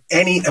control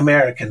any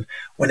American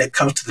when it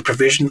comes to the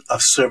provision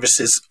of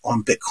services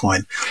on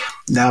Bitcoin.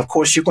 Now, of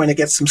course, you're going to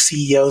get some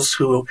CEOs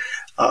who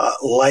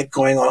like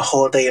going on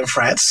holiday in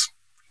France,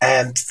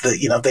 and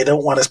they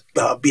don't want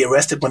to be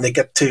arrested when they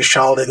get to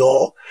Charles de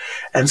Gaulle,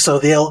 and so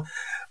they'll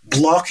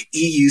block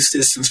EU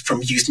citizens from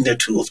using their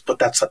tools, but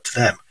that's up to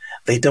them.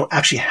 They don't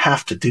actually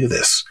have to do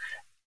this.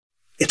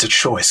 It's a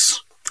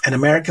choice. And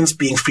Americans,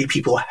 being free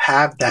people,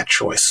 have that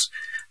choice.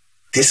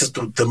 This is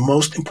the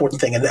most important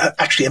thing. And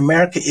actually,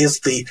 America is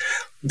the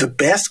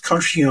best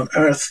country on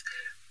earth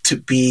to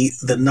be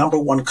the number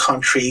one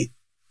country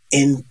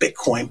in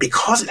Bitcoin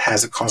because it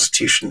has a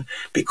constitution,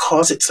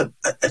 because it's a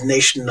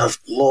nation of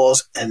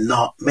laws and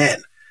not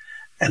men.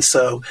 And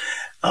so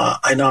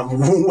I know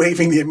I'm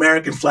waving the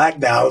American flag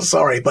now,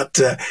 sorry, but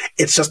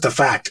it's just a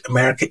fact.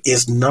 America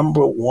is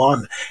number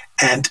one.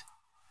 And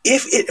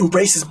if it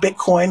embraces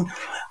Bitcoin,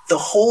 the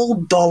whole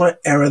dollar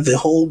era, the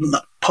whole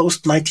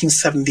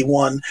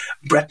post-1971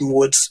 Bretton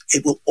Woods,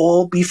 it will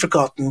all be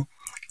forgotten,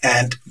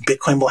 and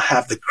Bitcoin will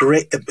have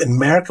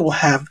America will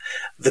have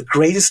the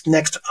greatest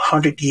next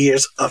 100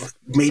 years of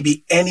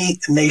maybe any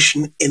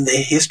nation in the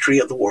history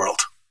of the world.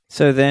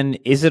 So then,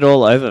 is it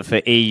all over for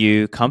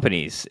EU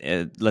companies?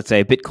 Let's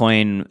say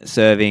Bitcoin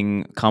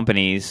serving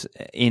companies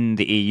in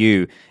the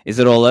EU. Is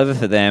it all over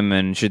for them,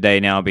 and should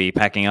they now be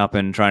packing up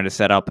and trying to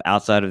set up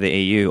outside of the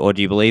EU? Or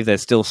do you believe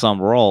there's still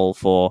some role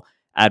for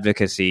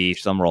advocacy,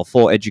 some role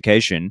for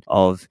education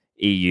of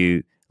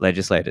EU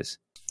legislators?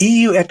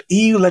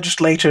 EU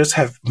legislators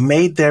have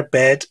made their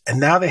bed, and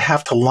now they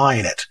have to lie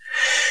in it.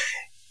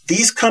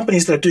 These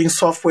companies that are doing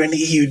software in the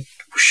EU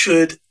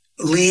should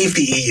leave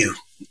the EU.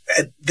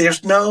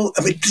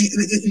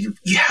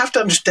 You have to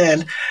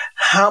understand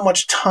how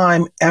much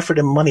time, effort,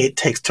 and money it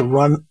takes to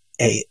run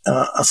a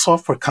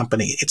software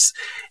company. It's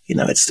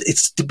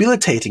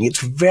debilitating. It's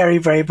very,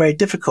 very, very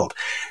difficult.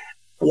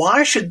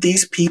 Why should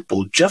these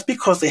people, just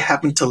because they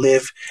happen to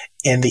live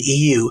in the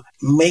EU,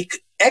 make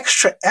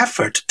extra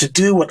effort to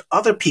do what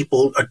other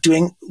people are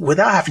doing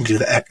without having to do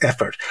the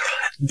effort?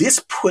 This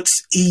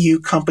puts EU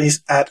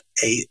companies at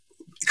a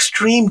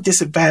extreme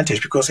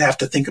disadvantage because they have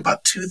to think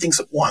about two things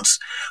at once,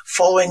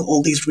 following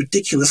all these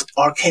ridiculous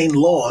arcane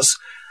laws,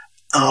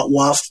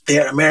 whilst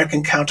their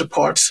American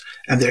counterparts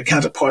and their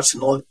counterparts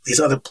in all these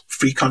other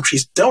free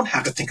countries don't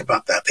have to think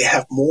about that. They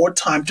have more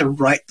time to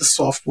write the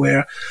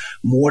software,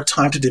 more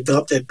time to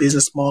develop their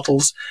business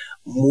models,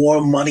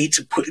 more money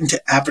to put into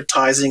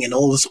advertising and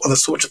all those other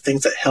sorts of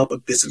things that help a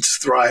business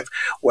thrive,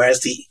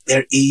 whereas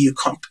their EU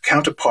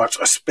counterparts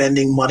are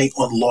spending money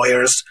on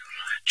lawyers,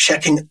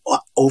 checking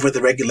over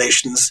the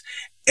regulations,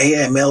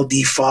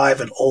 AMLD5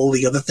 and all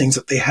the other things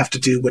that they have to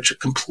do, which are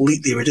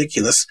completely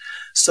ridiculous.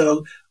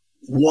 So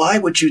why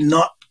would you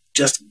not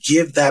just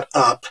give that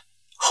up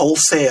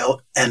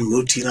wholesale and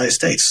move to the United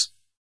States?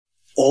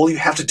 All you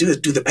have to do is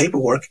do the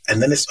paperwork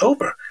and then it's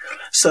over.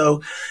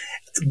 So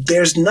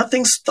there's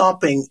nothing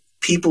stopping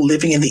people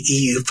living in the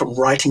EU from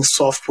writing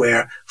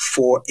software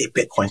for a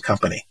Bitcoin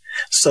company.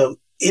 So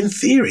in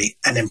theory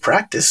and in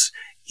practice,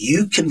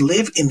 you can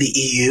live in the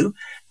EU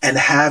and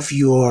have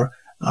your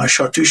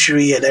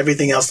charcuterie and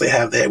everything else they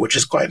have there, which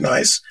is quite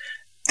nice.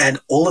 And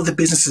all of the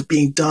business is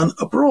being done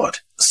abroad.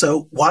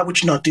 So why would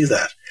you not do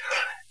that?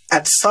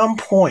 At some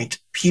point,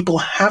 people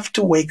have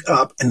to wake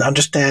up and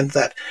understand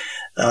that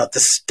the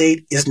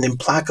state is an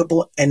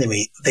implacable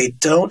enemy. They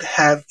don't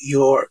have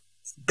your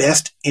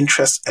best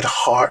interests at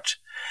heart.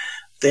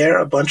 They're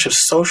a bunch of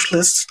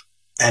socialists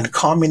and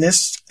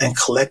communists and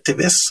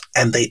collectivists,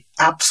 and they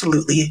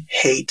absolutely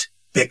hate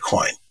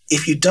Bitcoin.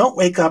 If you don't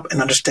wake up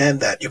and understand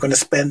that, you're going to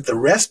spend the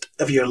rest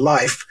of your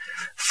life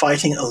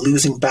fighting a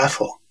losing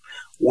battle,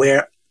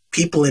 where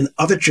people in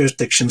other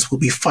jurisdictions will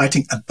be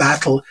fighting a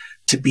battle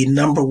to be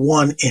number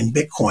one in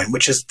Bitcoin,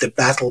 which is the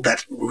battle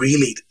that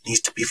really needs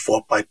to be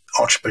fought by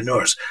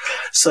entrepreneurs.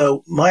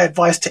 So my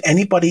advice to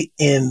anybody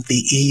in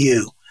the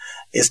EU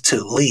is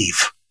to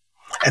leave.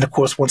 And of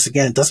course, once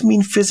again, it doesn't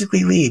mean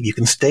physically leave. You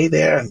can stay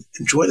there and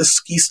enjoy the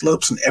ski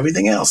slopes and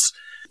everything else.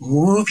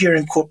 Move your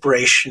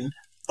incorporation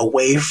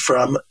away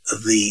from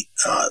the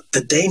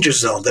danger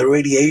zone, the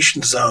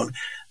radiation zone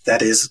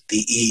that is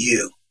the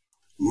EU.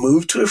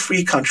 Move to a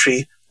free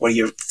country where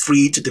you're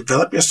free to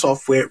develop your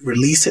software,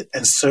 release it,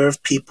 and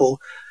serve people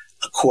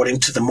according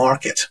to the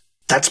market.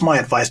 That's my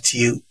advice to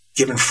you,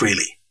 given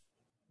freely.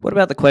 What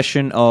about the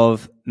question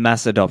of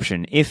mass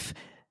adoption? If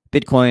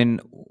Bitcoin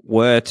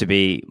were to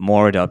be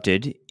more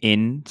adopted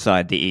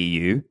inside the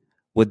EU,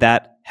 would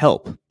that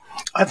help?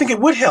 I think it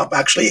would help,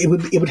 actually.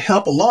 It would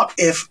help a lot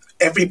if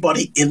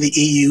everybody in the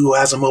EU who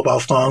has a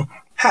mobile phone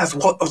has a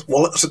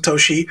wallet of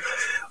Satoshi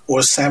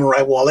or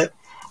Samurai Wallet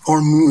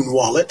or Moon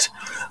Wallet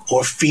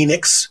or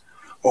Phoenix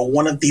or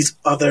one of these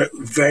other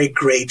very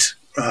great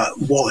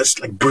wallets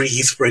like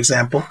Breeze, for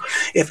example.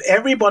 If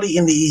everybody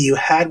in the EU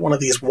had one of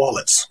these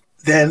wallets,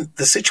 then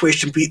the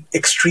situation would be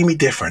extremely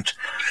different.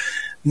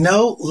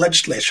 No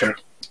legislature,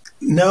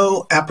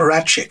 no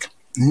apparatchik,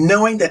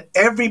 knowing that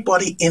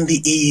everybody in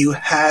the EU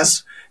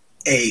has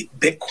a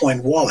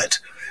Bitcoin wallet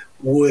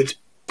would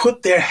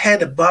put their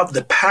head above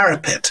the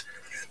parapet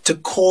to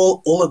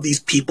call all of these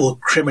people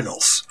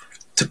criminals,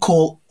 to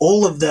call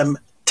all of them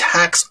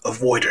tax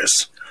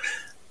avoiders.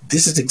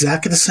 This is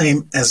exactly the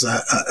same as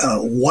a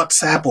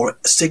WhatsApp or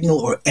Signal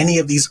or any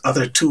of these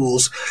other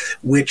tools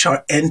which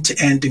are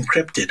end-to-end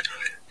encrypted.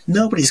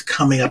 Nobody's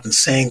coming up and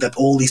saying that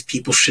all these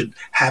people should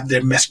have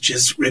their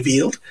messages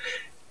revealed.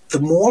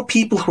 The more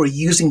people who are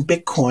using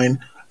Bitcoin,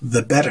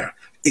 the better.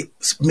 It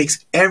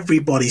makes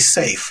everybody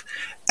safe.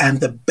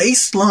 And the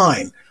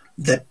baseline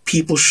that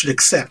people should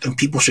accept and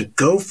people should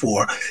go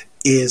for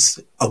is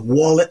a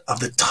wallet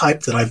of the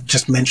type that I've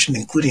just mentioned,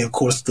 including, of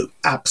course, the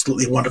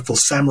absolutely wonderful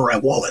Samurai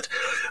Wallet,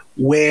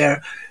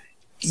 where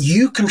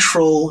you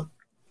control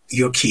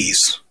your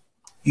keys.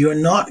 You're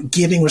not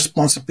giving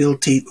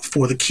responsibility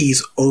for the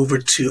keys over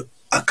to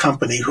a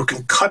company who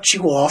can cut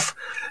you off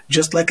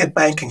just like a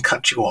bank can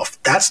cut you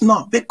off. That's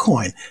not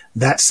Bitcoin.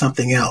 That's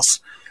something else.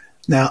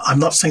 Now, I'm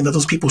not saying that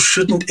those people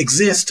shouldn't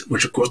exist,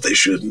 which of course they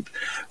shouldn't,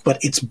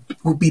 but it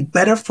would be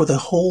better for the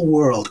whole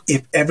world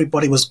if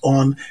everybody was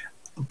on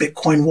a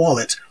Bitcoin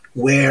wallet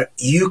where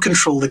you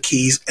control the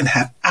keys and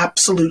have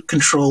absolute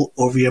control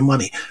over your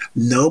money.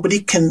 Nobody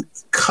can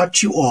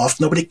cut you off.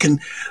 Nobody can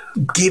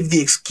give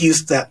the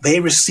excuse that they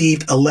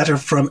received a letter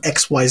from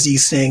XYZ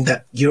saying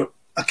that your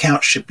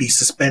account should be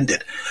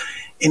suspended.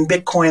 In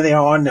Bitcoin, there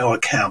are no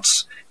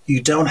accounts.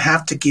 You don't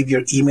have to give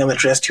your email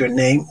address to your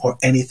name or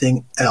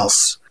anything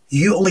else.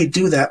 You only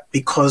do that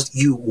because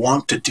you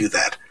want to do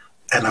that.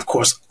 And of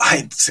course,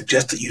 I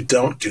suggest that you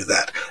don't do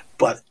that.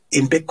 But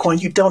in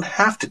Bitcoin, you don't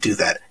have to do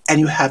that. And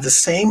you have the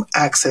same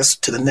access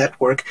to the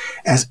network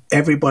as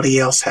everybody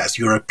else has.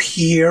 You're a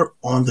peer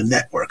on the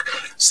network.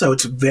 So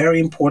it's very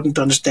important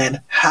to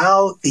understand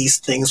how these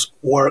things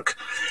work,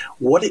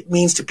 what it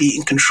means to be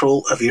in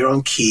control of your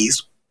own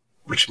keys,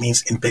 which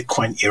means in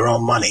Bitcoin, your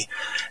own money,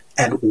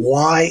 and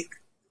why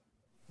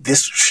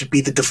this should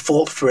be the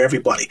default for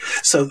everybody.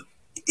 So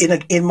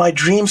in my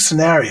dream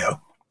scenario,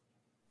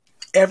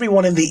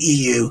 everyone in the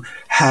EU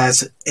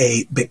has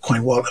a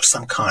Bitcoin wallet of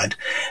some kind.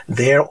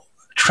 They're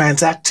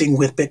transacting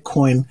with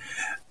Bitcoin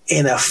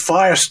in a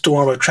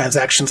firestorm of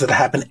transactions that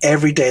happen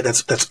every day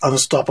that's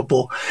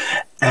unstoppable.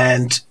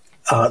 And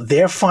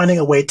they're finding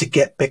a way to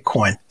get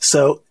Bitcoin.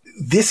 So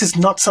this is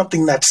not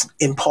something that's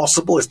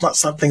impossible. It's not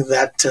something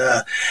that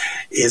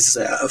is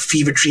a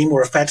fever dream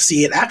or a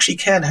fantasy. It actually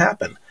can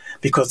happen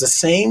because the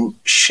same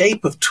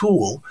shape of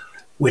tool,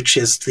 which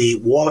is the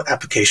wallet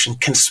application,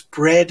 can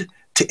spread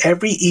to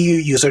every EU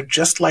user,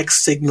 just like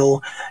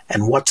Signal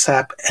and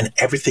WhatsApp and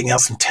everything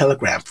else, and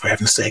Telegram, for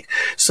heaven's sake.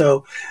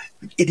 So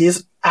it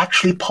is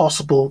actually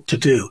possible to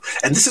do.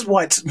 And this is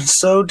why it's been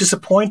so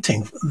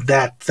disappointing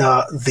that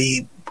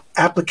the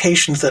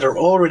applications that are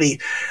already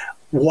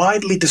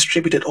widely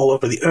distributed all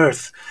over the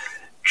earth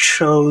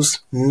chose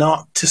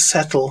not to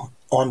settle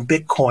on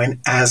Bitcoin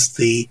as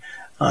the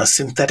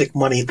synthetic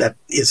money that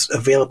is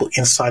available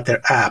inside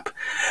their app.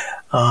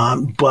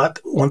 But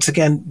once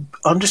again,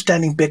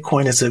 understanding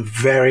Bitcoin is a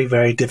very,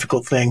 very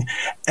difficult thing,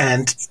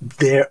 and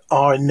there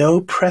are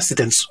no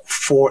precedents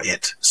for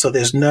it. So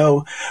there's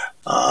no,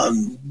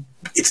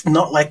 it's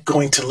not like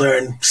going to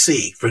learn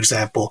C, for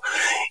example.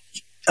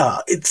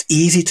 It's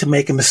easy to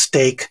make a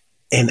mistake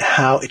in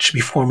how it should be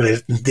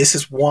formulated. And this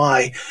is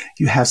why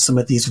you have some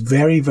of these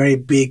very, very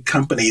big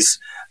companies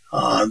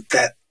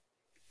that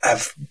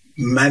have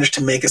managed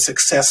to make a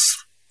success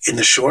in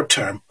the short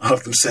term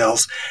of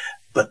themselves,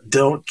 but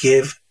don't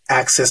give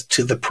access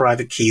to the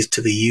private keys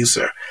to the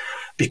user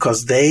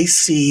because they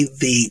see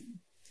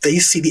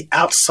the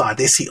outside.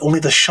 They see only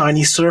the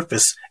shiny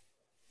surface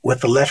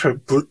with the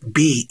letter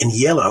B in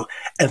yellow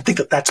and think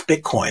that that's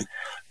Bitcoin.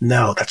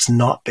 No, that's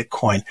not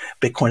Bitcoin.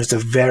 Bitcoin is a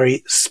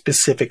very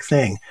specific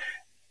thing.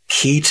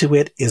 Key to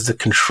it is the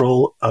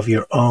control of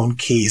your own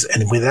keys.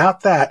 And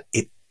without that,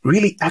 it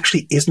really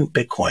actually isn't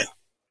Bitcoin.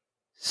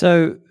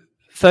 So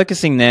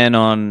focusing then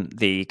on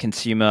the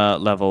consumer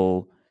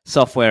level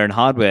software and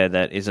hardware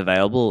that is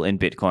available in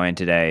Bitcoin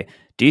today,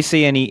 do you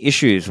see any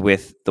issues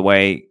with the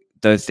way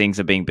those things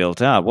are being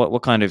built out?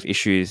 What kind of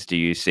issues do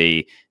you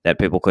see that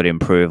people could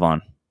improve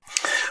on?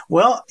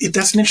 Well,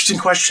 that's an interesting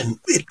question.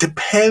 It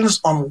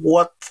depends on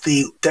what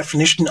the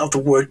definition of the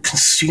word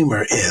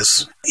consumer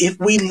is. If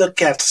we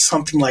look at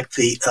something like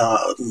the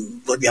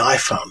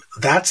iPhone,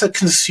 that's a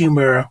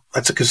consumer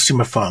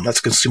phone, that's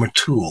a consumer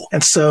tool.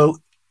 And so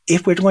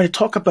if we're going to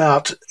talk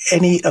about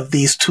any of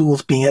these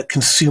tools being a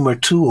consumer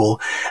tool,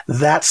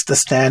 that's the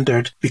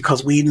standard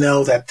because we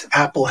know that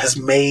Apple has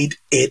made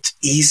it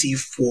easy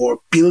for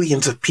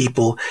billions of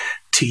people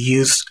to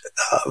use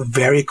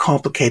very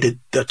complicated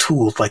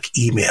tools like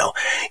email.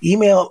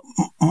 Email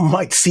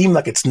might seem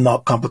like it's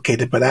not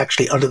complicated, but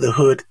actually under the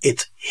hood,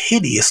 it's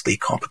hideously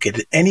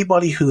complicated.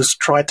 Anybody who's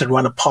tried to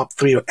run a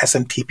POP3 or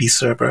SMTP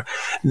server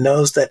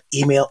knows that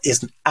email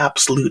is an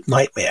absolute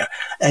nightmare.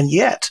 And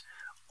yet,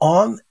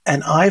 on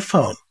an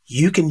iPhone,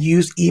 you can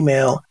use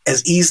email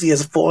as easily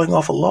as falling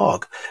off a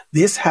log.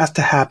 This has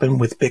to happen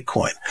with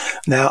Bitcoin.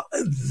 Now,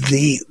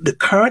 the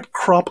current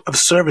crop of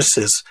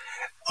services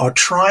are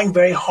trying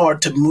very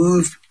hard to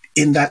move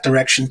in that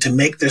direction to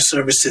make their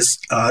services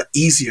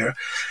easier,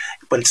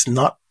 but it's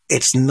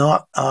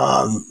not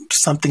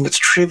something that's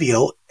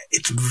trivial.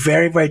 It's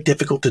very, very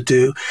difficult to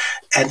do,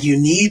 and you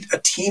need a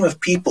team of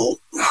people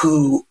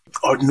who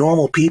are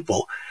normal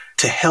people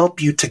to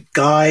help you to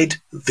guide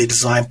the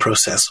design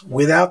process.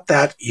 Without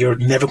that, you're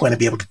never going to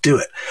be able to do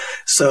it.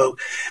 So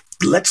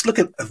let's look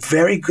at a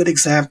very good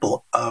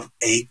example of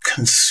a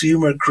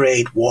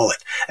consumer-grade wallet,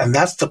 and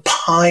that's the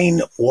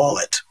Pine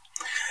wallet.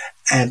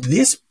 And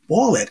this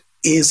wallet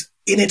is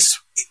in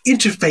its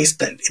interface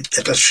that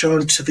is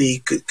shown to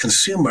the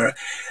consumer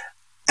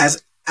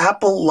as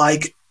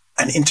Apple-like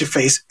an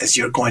interface as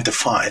you're going to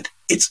find.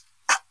 It's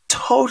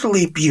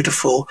totally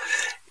beautiful.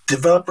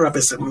 Developer of it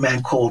is a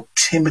man called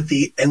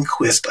Timothy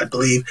Enquist, I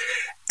believe,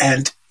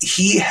 and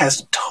he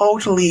has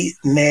totally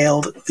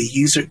nailed the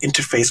user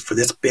interface for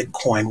this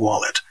Bitcoin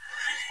wallet.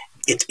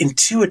 It's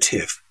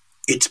intuitive.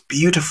 It's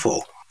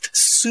beautiful.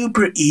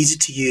 Super easy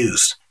to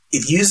use.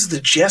 It uses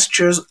the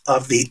gestures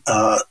of the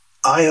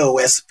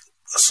iOS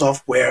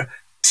software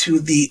to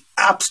the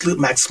absolute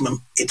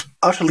maximum. It's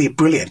utterly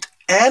brilliant.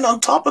 And on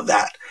top of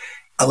that,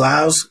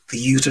 allows the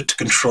user to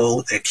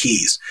control their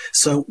keys.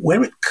 So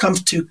when it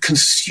comes to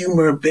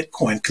consumer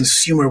Bitcoin,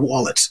 consumer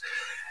wallets,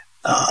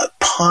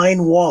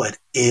 Pine Wallet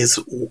is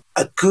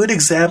a good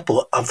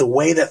example of the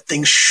way that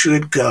things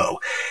should go.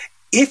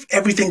 If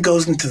everything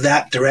goes into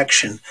that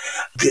direction,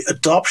 the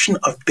adoption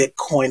of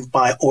Bitcoin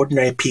by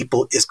ordinary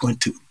people is going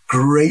to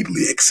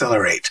greatly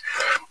accelerate.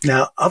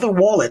 Now, other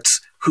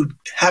wallets who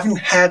haven't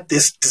had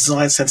this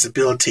design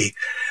sensibility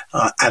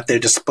at their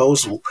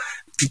disposal,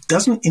 it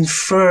doesn't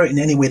infer in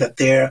any way that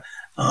they're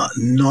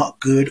not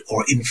good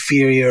or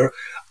inferior.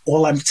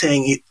 All I'm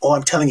telling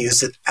you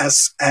is that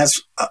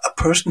as a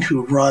person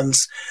who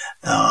runs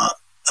a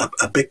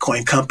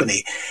Bitcoin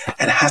company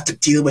and has to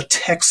deal with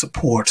tech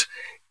support,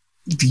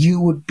 you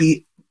would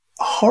be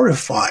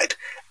horrified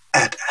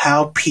at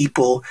how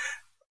people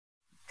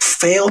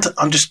fail to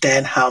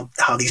understand how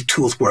these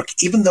tools work.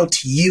 Even though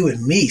to you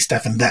and me,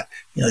 Stephan, that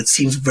it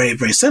seems very,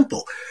 very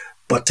simple,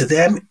 but to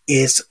them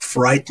it's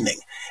frightening.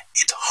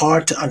 It's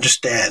hard to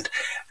understand,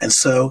 and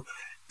so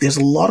there's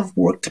a lot of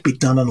work to be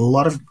done and a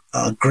lot of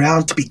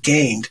ground to be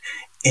gained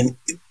in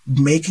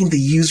making the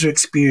user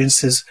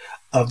experiences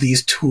of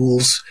these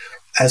tools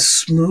as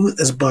smooth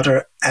as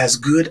butter, as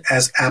good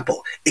as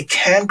Apple. It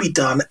can be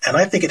done, and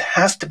I think it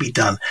has to be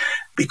done,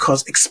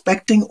 because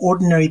expecting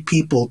ordinary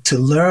people to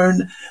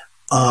learn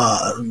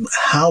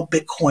how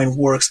Bitcoin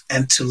works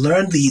and to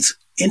learn these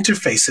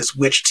interfaces,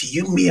 which to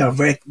you and me are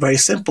very, very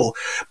simple,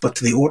 but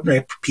to the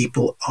ordinary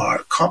people are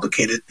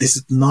complicated, this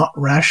is not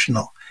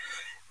rational.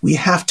 We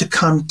have to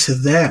come to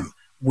them,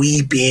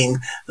 we being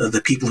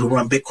the people who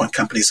run Bitcoin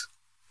companies.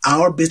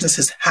 Our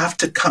businesses have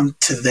to come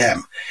to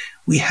them.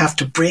 We have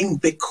to bring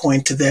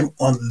Bitcoin to them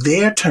on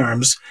their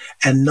terms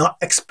and not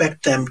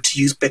expect them to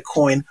use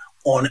Bitcoin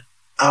on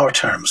our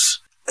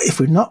terms. If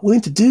we're not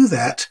willing to do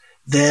that,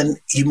 then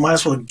you might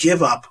as well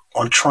give up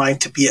on trying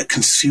to be a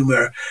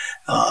consumer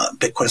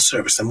Bitcoin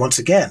service. And once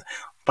again,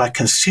 by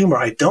consumer,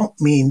 I don't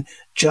mean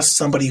just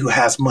somebody who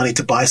has money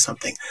to buy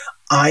something.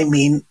 I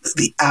mean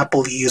the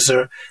Apple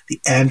user, the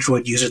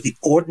Android user, the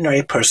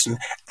ordinary person,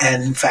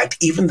 and in fact,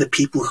 even the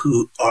people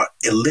who are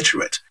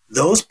illiterate.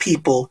 Those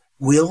people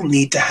will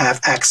need to have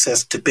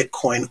access to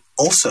Bitcoin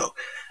also.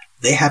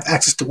 They have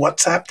access to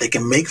WhatsApp. They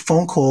can make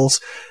phone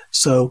calls.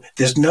 So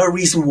there's no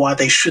reason why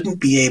they shouldn't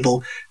be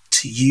able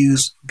to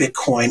use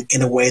Bitcoin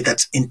in a way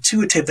that's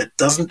intuitive, that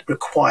doesn't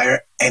require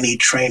any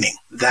training.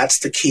 That's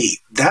the key.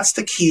 That's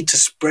the key to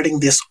spreading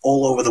this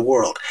all over the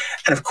world.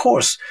 And of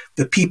course,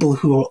 the people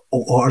who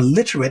are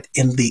literate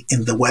in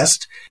the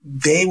West,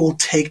 they will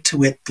take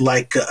to it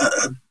like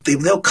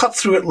they'll cut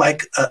through it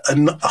like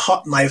a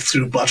hot knife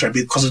through butter,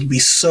 because it'll be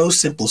so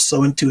simple,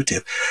 so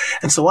intuitive.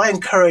 And so I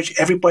encourage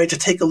everybody to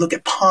take a look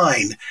at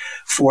Pine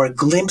for a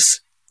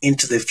glimpse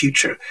into the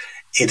future.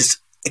 It is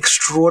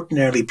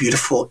extraordinarily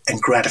beautiful and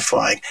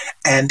gratifying.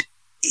 And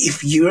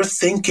if you're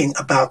thinking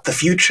about the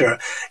future,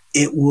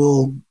 it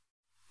will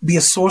be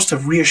a source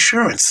of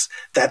reassurance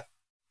that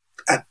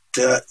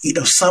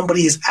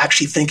somebody is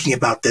actually thinking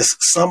about this,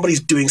 somebody's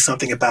doing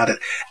something about it,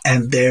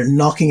 and they're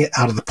knocking it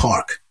out of the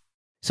park.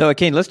 So,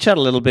 Akin, let's chat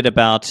a little bit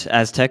about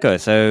Azteco.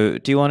 So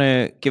do you want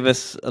to give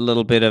us a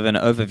little bit of an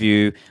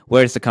overview?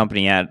 Where is the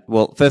company at?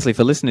 Well, firstly,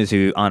 for listeners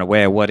who aren't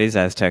aware, what is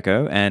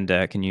Azteco? And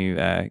can you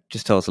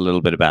just tell us a little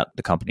bit about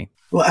the company?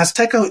 Well,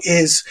 Azteco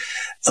is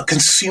a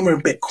consumer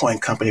Bitcoin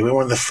company. We're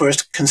one of the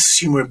first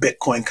consumer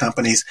Bitcoin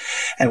companies,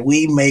 and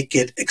we make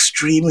it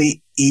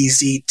extremely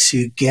easy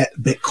to get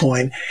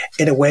Bitcoin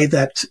in a way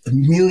that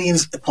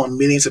millions upon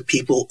millions of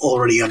people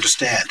already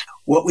understand.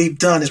 What we've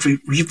done is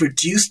we've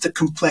reduced the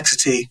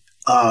complexity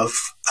of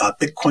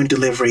Bitcoin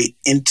delivery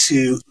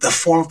into the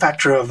form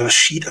factor of a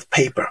sheet of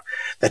paper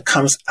that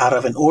comes out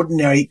of an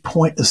ordinary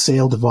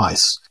point-of-sale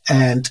device.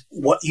 And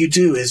what you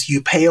do is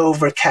you pay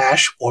over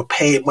cash or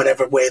pay in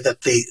whatever way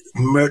that the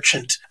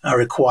merchant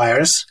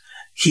requires.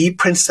 He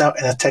prints out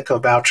an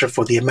Azteco voucher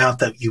for the amount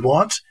that you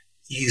want.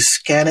 You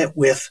scan it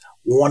with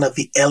one of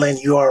the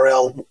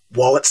LNURL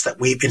wallets that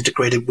we've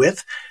integrated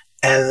with,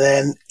 and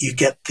then you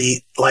get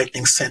the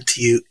Lightning sent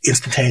to you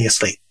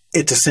instantaneously.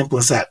 It's as simple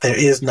as that. There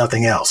is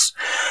nothing else.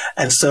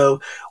 And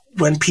so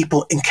when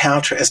people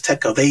encounter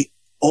Azteco, they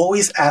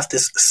always ask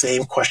this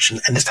same question,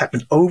 and this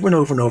happened over and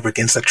over and over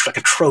again. It's like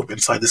a trope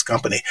inside this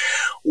company.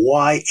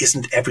 Why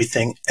isn't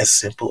everything as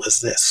simple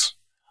as this?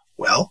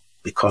 Well,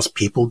 because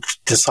people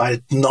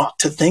decided not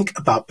to think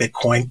about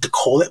Bitcoin, to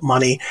call it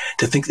money,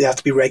 to think they have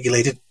to be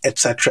regulated, et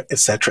cetera, et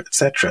cetera, et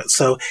cetera.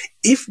 So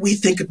if we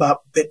think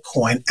about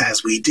Bitcoin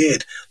as we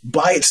did,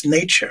 by its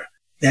nature,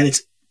 then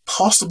it's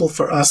possible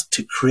for us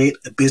to create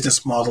a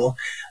business model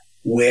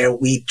where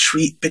we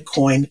treat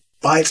Bitcoin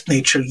by its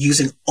nature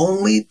using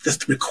only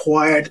the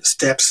required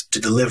steps to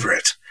deliver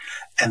it.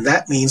 And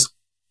that means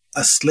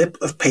a slip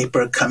of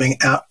paper coming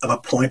out of a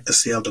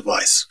point-of-sale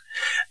device.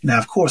 Now,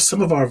 of course,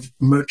 some of our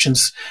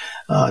merchants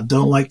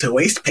don't like to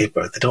waste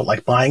paper. They don't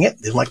like buying it.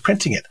 They don't like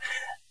printing it.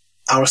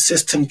 Our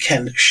system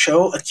can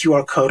show a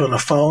QR code on a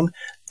phone,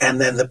 and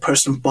then the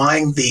person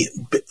buying the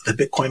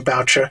Bitcoin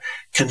voucher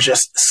can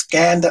just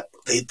scan the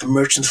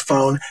merchant's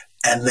phone,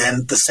 and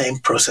then the same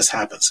process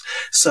happens.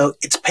 So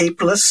it's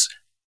paperless,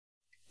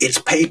 it's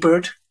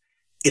papered,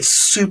 it's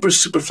super,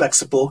 super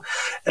flexible.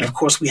 And of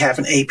course, we have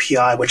an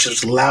API which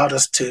has allowed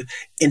us to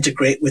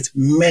integrate with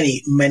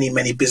many, many,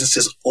 many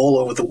businesses all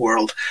over the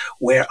world,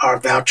 where our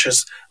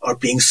vouchers are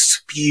being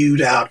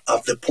spewed out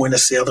of the point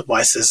of sale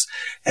devices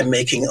and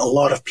making a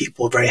lot of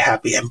people very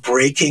happy and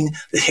breaking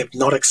the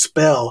hypnotic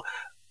spell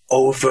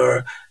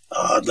over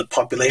the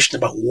population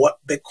about what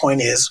Bitcoin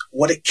is,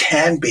 what it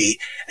can be,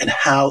 and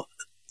how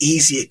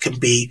easy it can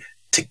be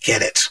to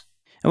get it.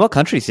 And what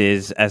countries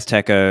is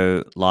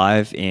Azteco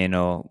live in,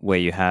 or where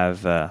you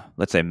have,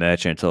 let's say,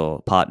 merchants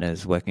or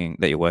partners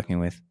that you're working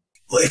with?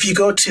 Well, if you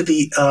go to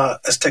the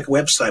Azteco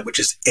website, which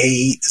is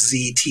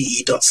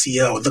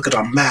azte.co, and look at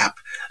our map,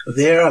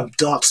 there are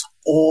dots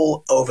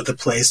all over the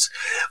place.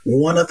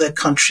 One of the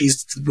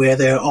countries where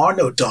there are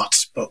no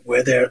dots, but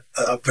where there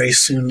very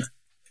soon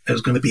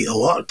there's going to be a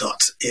lot of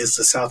dots, is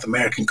the South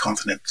American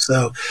continent.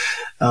 So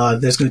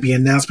there's going to be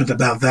an announcement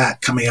about that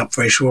coming up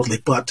very shortly.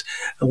 But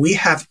we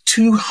have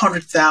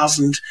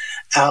 200,000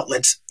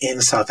 outlets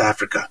in South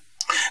Africa.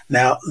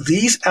 Now,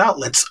 these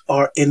outlets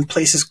are in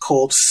places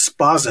called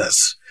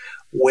spazas,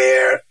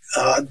 where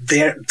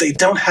they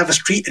don't have a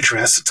street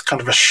address. It's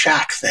kind of a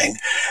shack thing.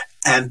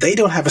 And they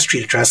don't have a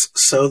street address,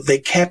 so they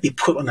can't be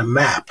put on a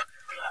map.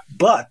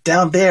 But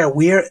down there,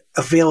 we're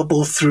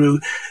available through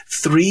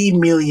 3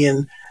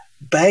 million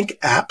bank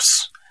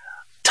apps,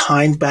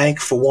 Time Bank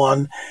for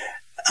one,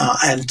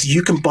 and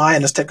you can buy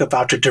an Azteco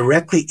voucher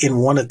directly in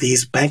one of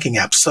these banking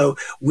apps. So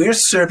we're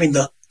serving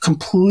the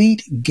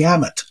complete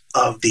gamut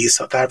of the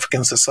South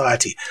African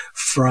society,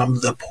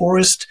 from the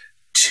poorest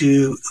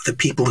to the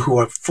people who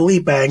are fully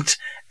banked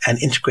and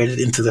integrated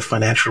into the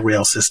financial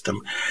rail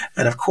system.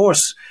 And of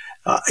course,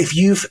 if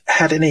you've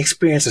had any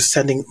experience of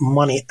sending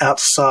money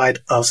outside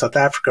of South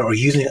Africa or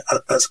using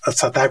a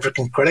South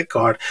African credit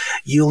card,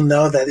 you'll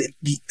know that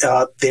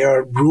there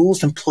are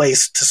rules in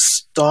place to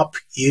stop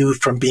you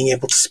from being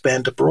able to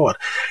spend abroad.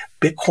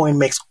 Bitcoin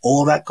makes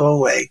all that go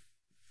away.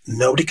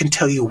 Nobody can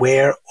tell you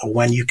where or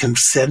when you can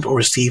send or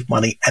receive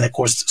money. And of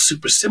course, it's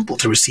super simple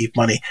to receive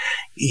money.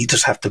 You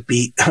just have to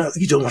be,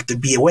 you don't have to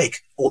be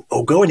awake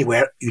or go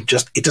anywhere. It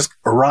just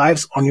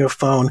arrives on your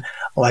phone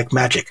like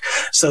magic.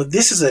 So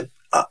this is a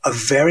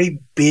very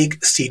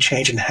big sea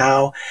change in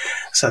how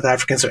South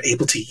Africans are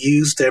able to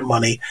use their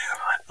money.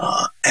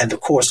 And of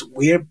course,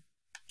 we're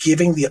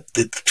giving the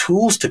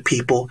tools to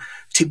people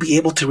to be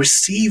able to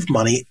receive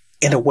money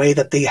in a way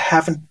that they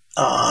haven't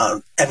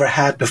ever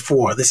had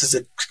before. This is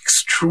an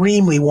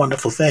extremely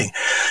wonderful thing.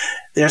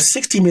 There are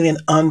 60 million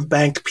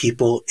unbanked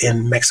people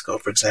in Mexico,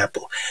 for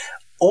example.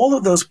 All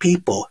of those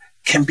people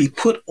can be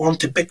put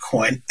onto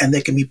Bitcoin, and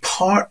they can be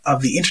part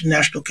of the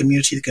international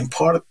community. They can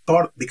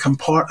become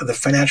part of the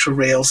financial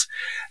rails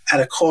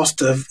at a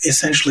cost of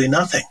essentially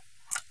nothing.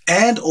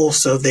 And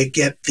also they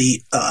get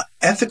the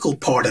ethical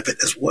part of it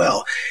as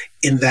well,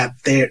 in that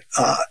they're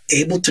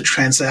able to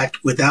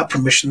transact without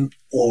permission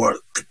or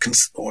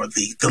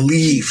the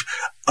leave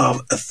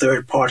of a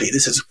third party.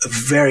 This is a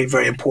very,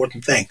 very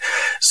important thing.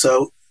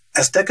 So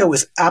Azteco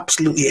is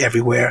absolutely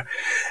everywhere.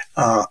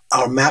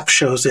 Our map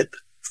shows it,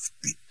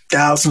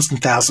 thousands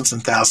and thousands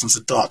and thousands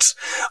of dots.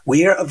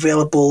 We are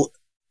available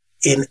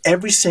in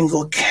every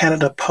single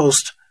Canada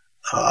Post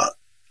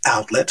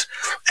outlet,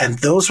 and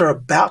those are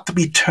about to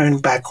be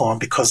turned back on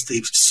because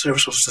the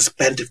service was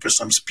suspended for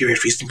some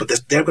spurious reason, but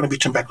they're going to be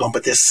turned back on.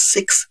 But there's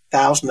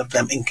 6,000 of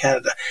them in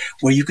Canada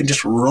where you can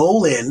just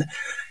roll in,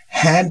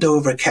 hand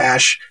over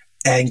cash,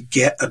 and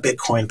get a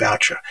Bitcoin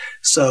voucher.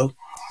 So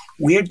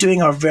we're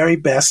doing our very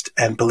best,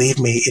 and believe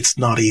me, it's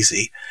not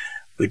easy.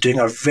 We're doing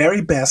our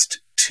very best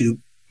to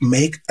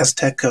make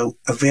Azteco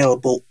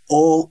available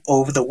all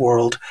over the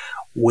world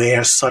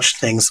where such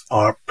things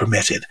are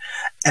permitted.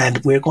 And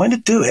we're going to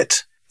do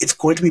it. It's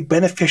going to be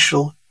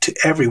beneficial to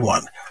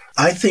everyone.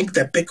 I think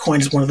that Bitcoin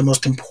is one of the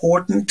most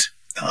important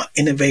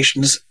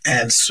innovations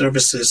and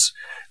services,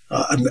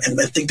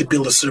 and I think to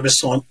build a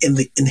service on in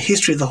the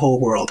history of the whole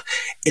world.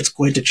 It's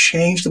going to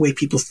change the way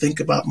people think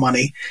about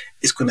money.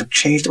 It's going to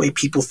change the way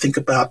people think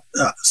about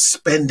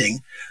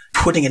spending,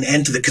 putting an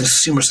end to the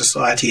consumer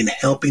society and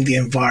helping the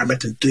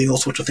environment and doing all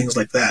sorts of things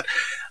like that.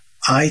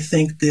 I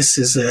think this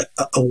is a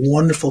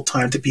wonderful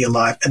time to be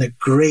alive and a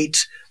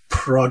great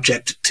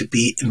project to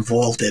be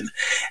involved in.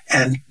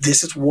 And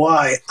this is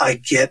why I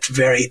get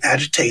very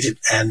agitated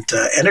and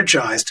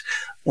energized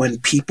when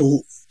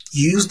people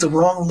use the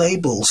wrong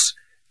labels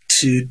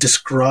to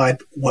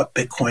describe what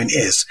Bitcoin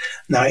is.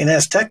 Now, in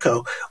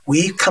Azteco,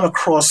 we've come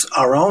across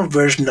our own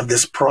version of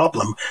this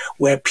problem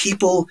where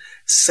people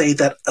say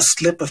that a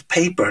slip of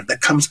paper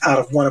that comes out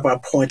of one of our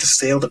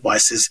point-of-sale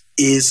devices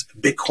is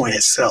Bitcoin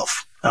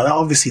itself. Now,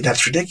 obviously,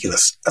 that's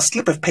ridiculous. A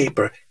slip of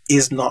paper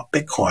is not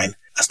Bitcoin.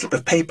 A slip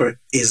of paper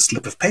is a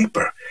slip of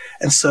paper.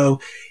 And so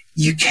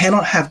you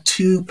cannot have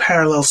two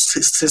parallel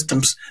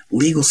systems,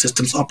 legal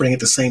systems operating at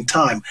the same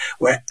time,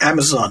 where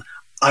Amazon,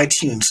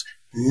 iTunes,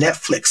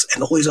 Netflix,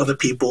 and all these other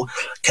people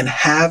can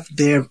have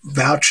their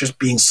vouchers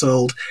being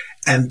sold.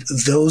 And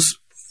those,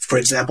 for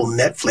example,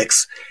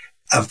 Netflix,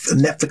 a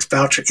Netflix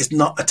voucher is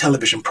not a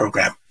television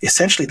program.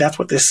 Essentially, that's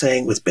what they're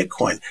saying with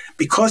Bitcoin.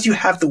 Because you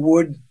have the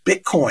word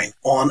Bitcoin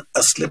on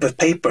a slip of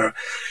paper,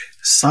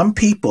 some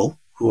people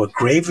who are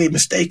gravely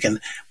mistaken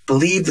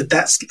believe that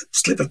that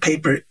slip of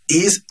paper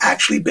is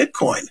actually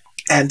Bitcoin.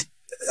 And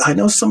I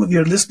know some of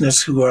your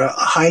listeners who are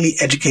highly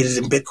educated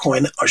in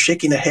Bitcoin are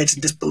shaking their heads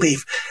in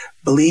disbelief.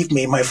 Believe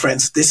me, my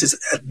friends, this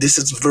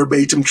is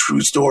verbatim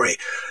true story.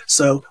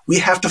 So we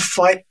have to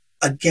fight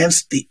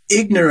against the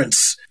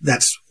ignorance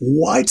that's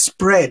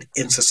widespread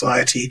in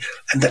society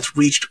and that's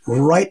reached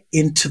right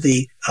into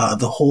the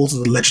holes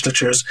of the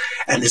legislatures.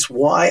 And it's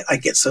why I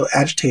get so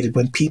agitated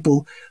when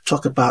people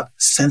talk about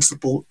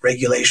sensible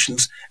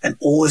regulations and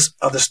all this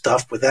other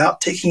stuff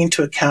without taking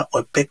into account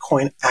what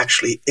Bitcoin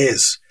actually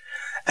is.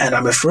 And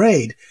I'm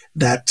afraid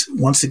that,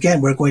 once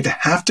again, we're going to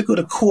have to go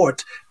to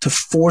court to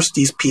force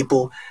these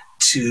people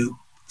to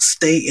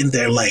stay in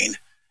their lane.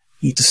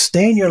 You need to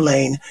stay in your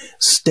lane,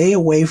 stay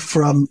away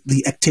from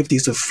the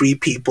activities of free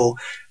people,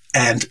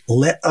 and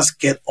let us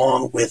get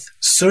on with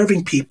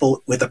serving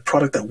people with a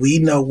product that we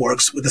know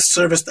works, with a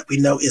service that we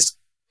know is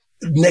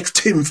next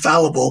to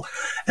infallible,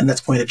 and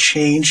that's going to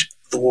change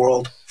the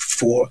world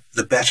for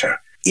the better.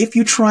 If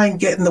you try and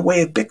get in the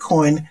way of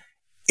Bitcoin,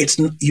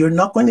 you're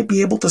not going to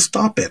be able to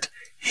stop it.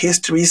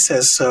 History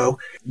says so.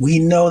 We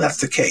know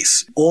that's the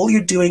case. All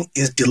you're doing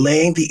is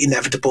delaying the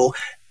inevitable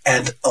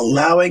and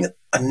allowing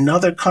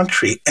another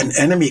country, an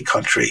enemy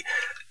country,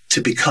 to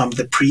become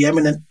the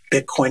preeminent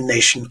Bitcoin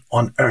nation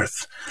on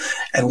earth.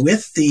 And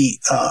with the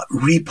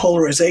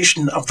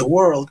repolarization of the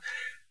world,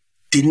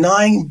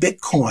 denying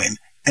Bitcoin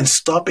and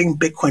stopping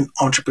Bitcoin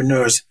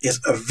entrepreneurs is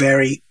a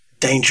very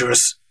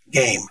dangerous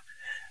game,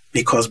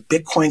 because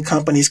Bitcoin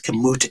companies can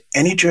move to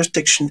any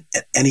jurisdiction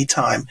at any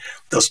time.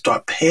 They'll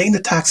start paying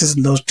the taxes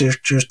in those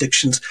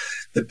jurisdictions.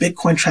 The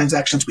Bitcoin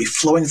transactions will be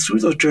flowing through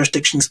those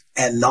jurisdictions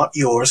and not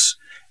yours.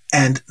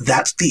 And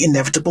that's the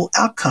inevitable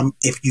outcome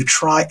if you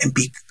try and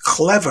be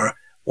clever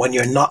when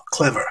you're not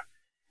clever.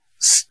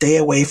 Stay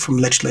away from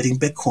legislating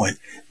Bitcoin.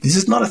 This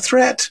is not a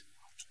threat.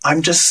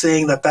 I'm just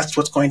saying that that's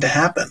what's going to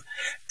happen.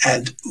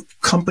 And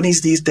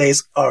companies these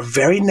days are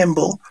very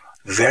nimble,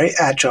 very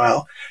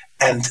agile,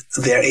 and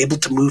they're able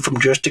to move from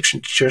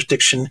jurisdiction to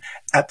jurisdiction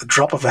at the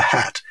drop of a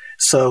hat.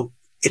 So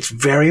it's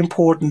very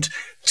important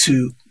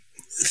to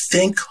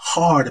think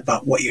hard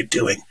about what you're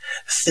doing.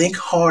 Think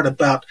hard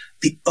about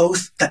the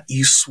oath that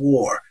you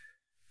swore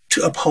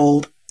to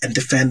uphold and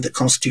defend the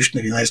Constitution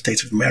of the United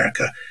States of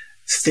America.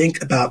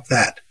 Think about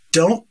that.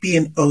 Don't be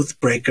an oath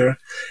breaker.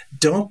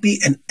 Don't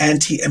be an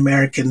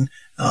anti-American,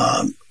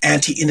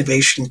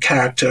 anti-innovation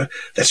character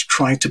that's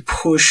trying to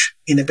push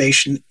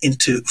innovation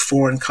into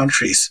foreign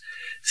countries.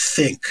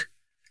 Think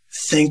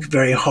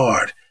very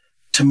hard.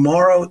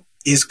 Tomorrow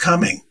is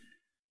coming.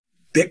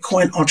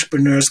 Bitcoin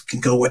entrepreneurs can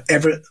go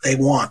wherever they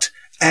want.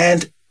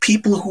 And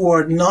people who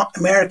are not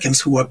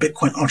Americans who are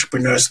Bitcoin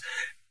entrepreneurs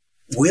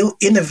will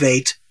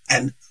innovate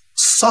and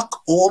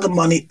suck all the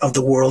money of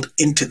the world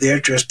into their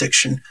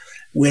jurisdiction,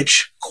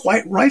 which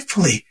quite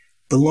rightfully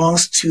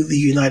belongs to the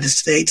United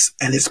States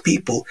and its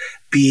people,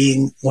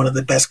 being one of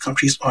the best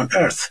countries on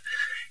earth.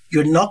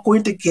 You're not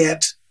going to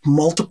get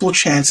multiple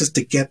chances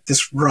to get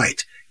this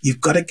right.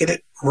 You've got to get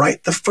it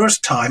right the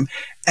first time.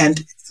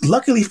 And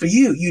luckily for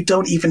you, you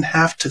don't even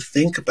have to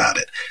think about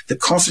it. The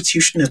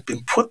Constitution has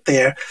been put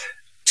there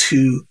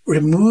to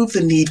remove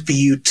the need for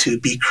you to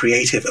be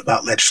creative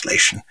about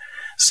legislation.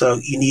 So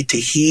you need to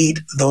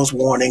heed those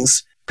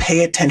warnings,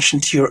 pay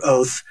attention to your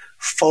oath,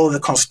 follow the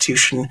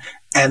Constitution,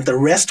 and the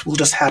rest will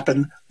just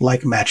happen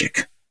like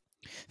magic.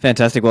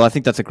 Fantastic. Well, I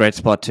think that's a great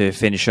spot to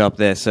finish up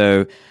there.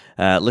 So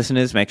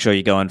listeners, make sure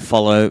you go and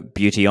follow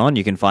Beautyon.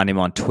 You can find him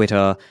on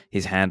Twitter.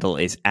 His handle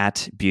is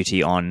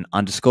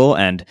 @Beautyon_.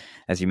 And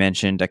as you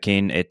mentioned,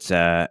 Akin, it's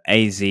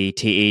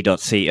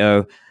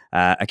azte.co.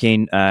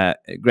 Akin,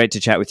 great to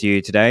chat with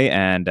you today,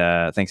 and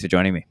thanks for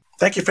joining me.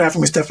 Thank you for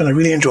having me, Stephan. I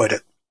really enjoyed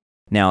it.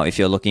 Now, if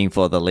you're looking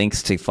for the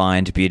links to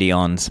find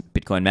Beautyon's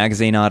Bitcoin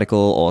Magazine article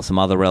or some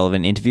other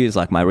relevant interviews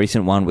like my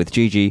recent one with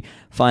Gigi,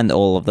 find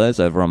all of those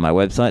over on my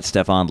website,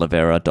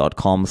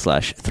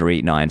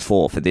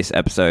 stephanlivera.com/394 for this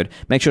episode.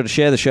 Make sure to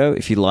share the show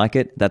if you like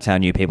it. That's how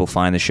new people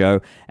find the show,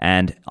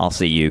 and I'll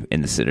see you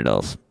in the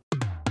Citadels.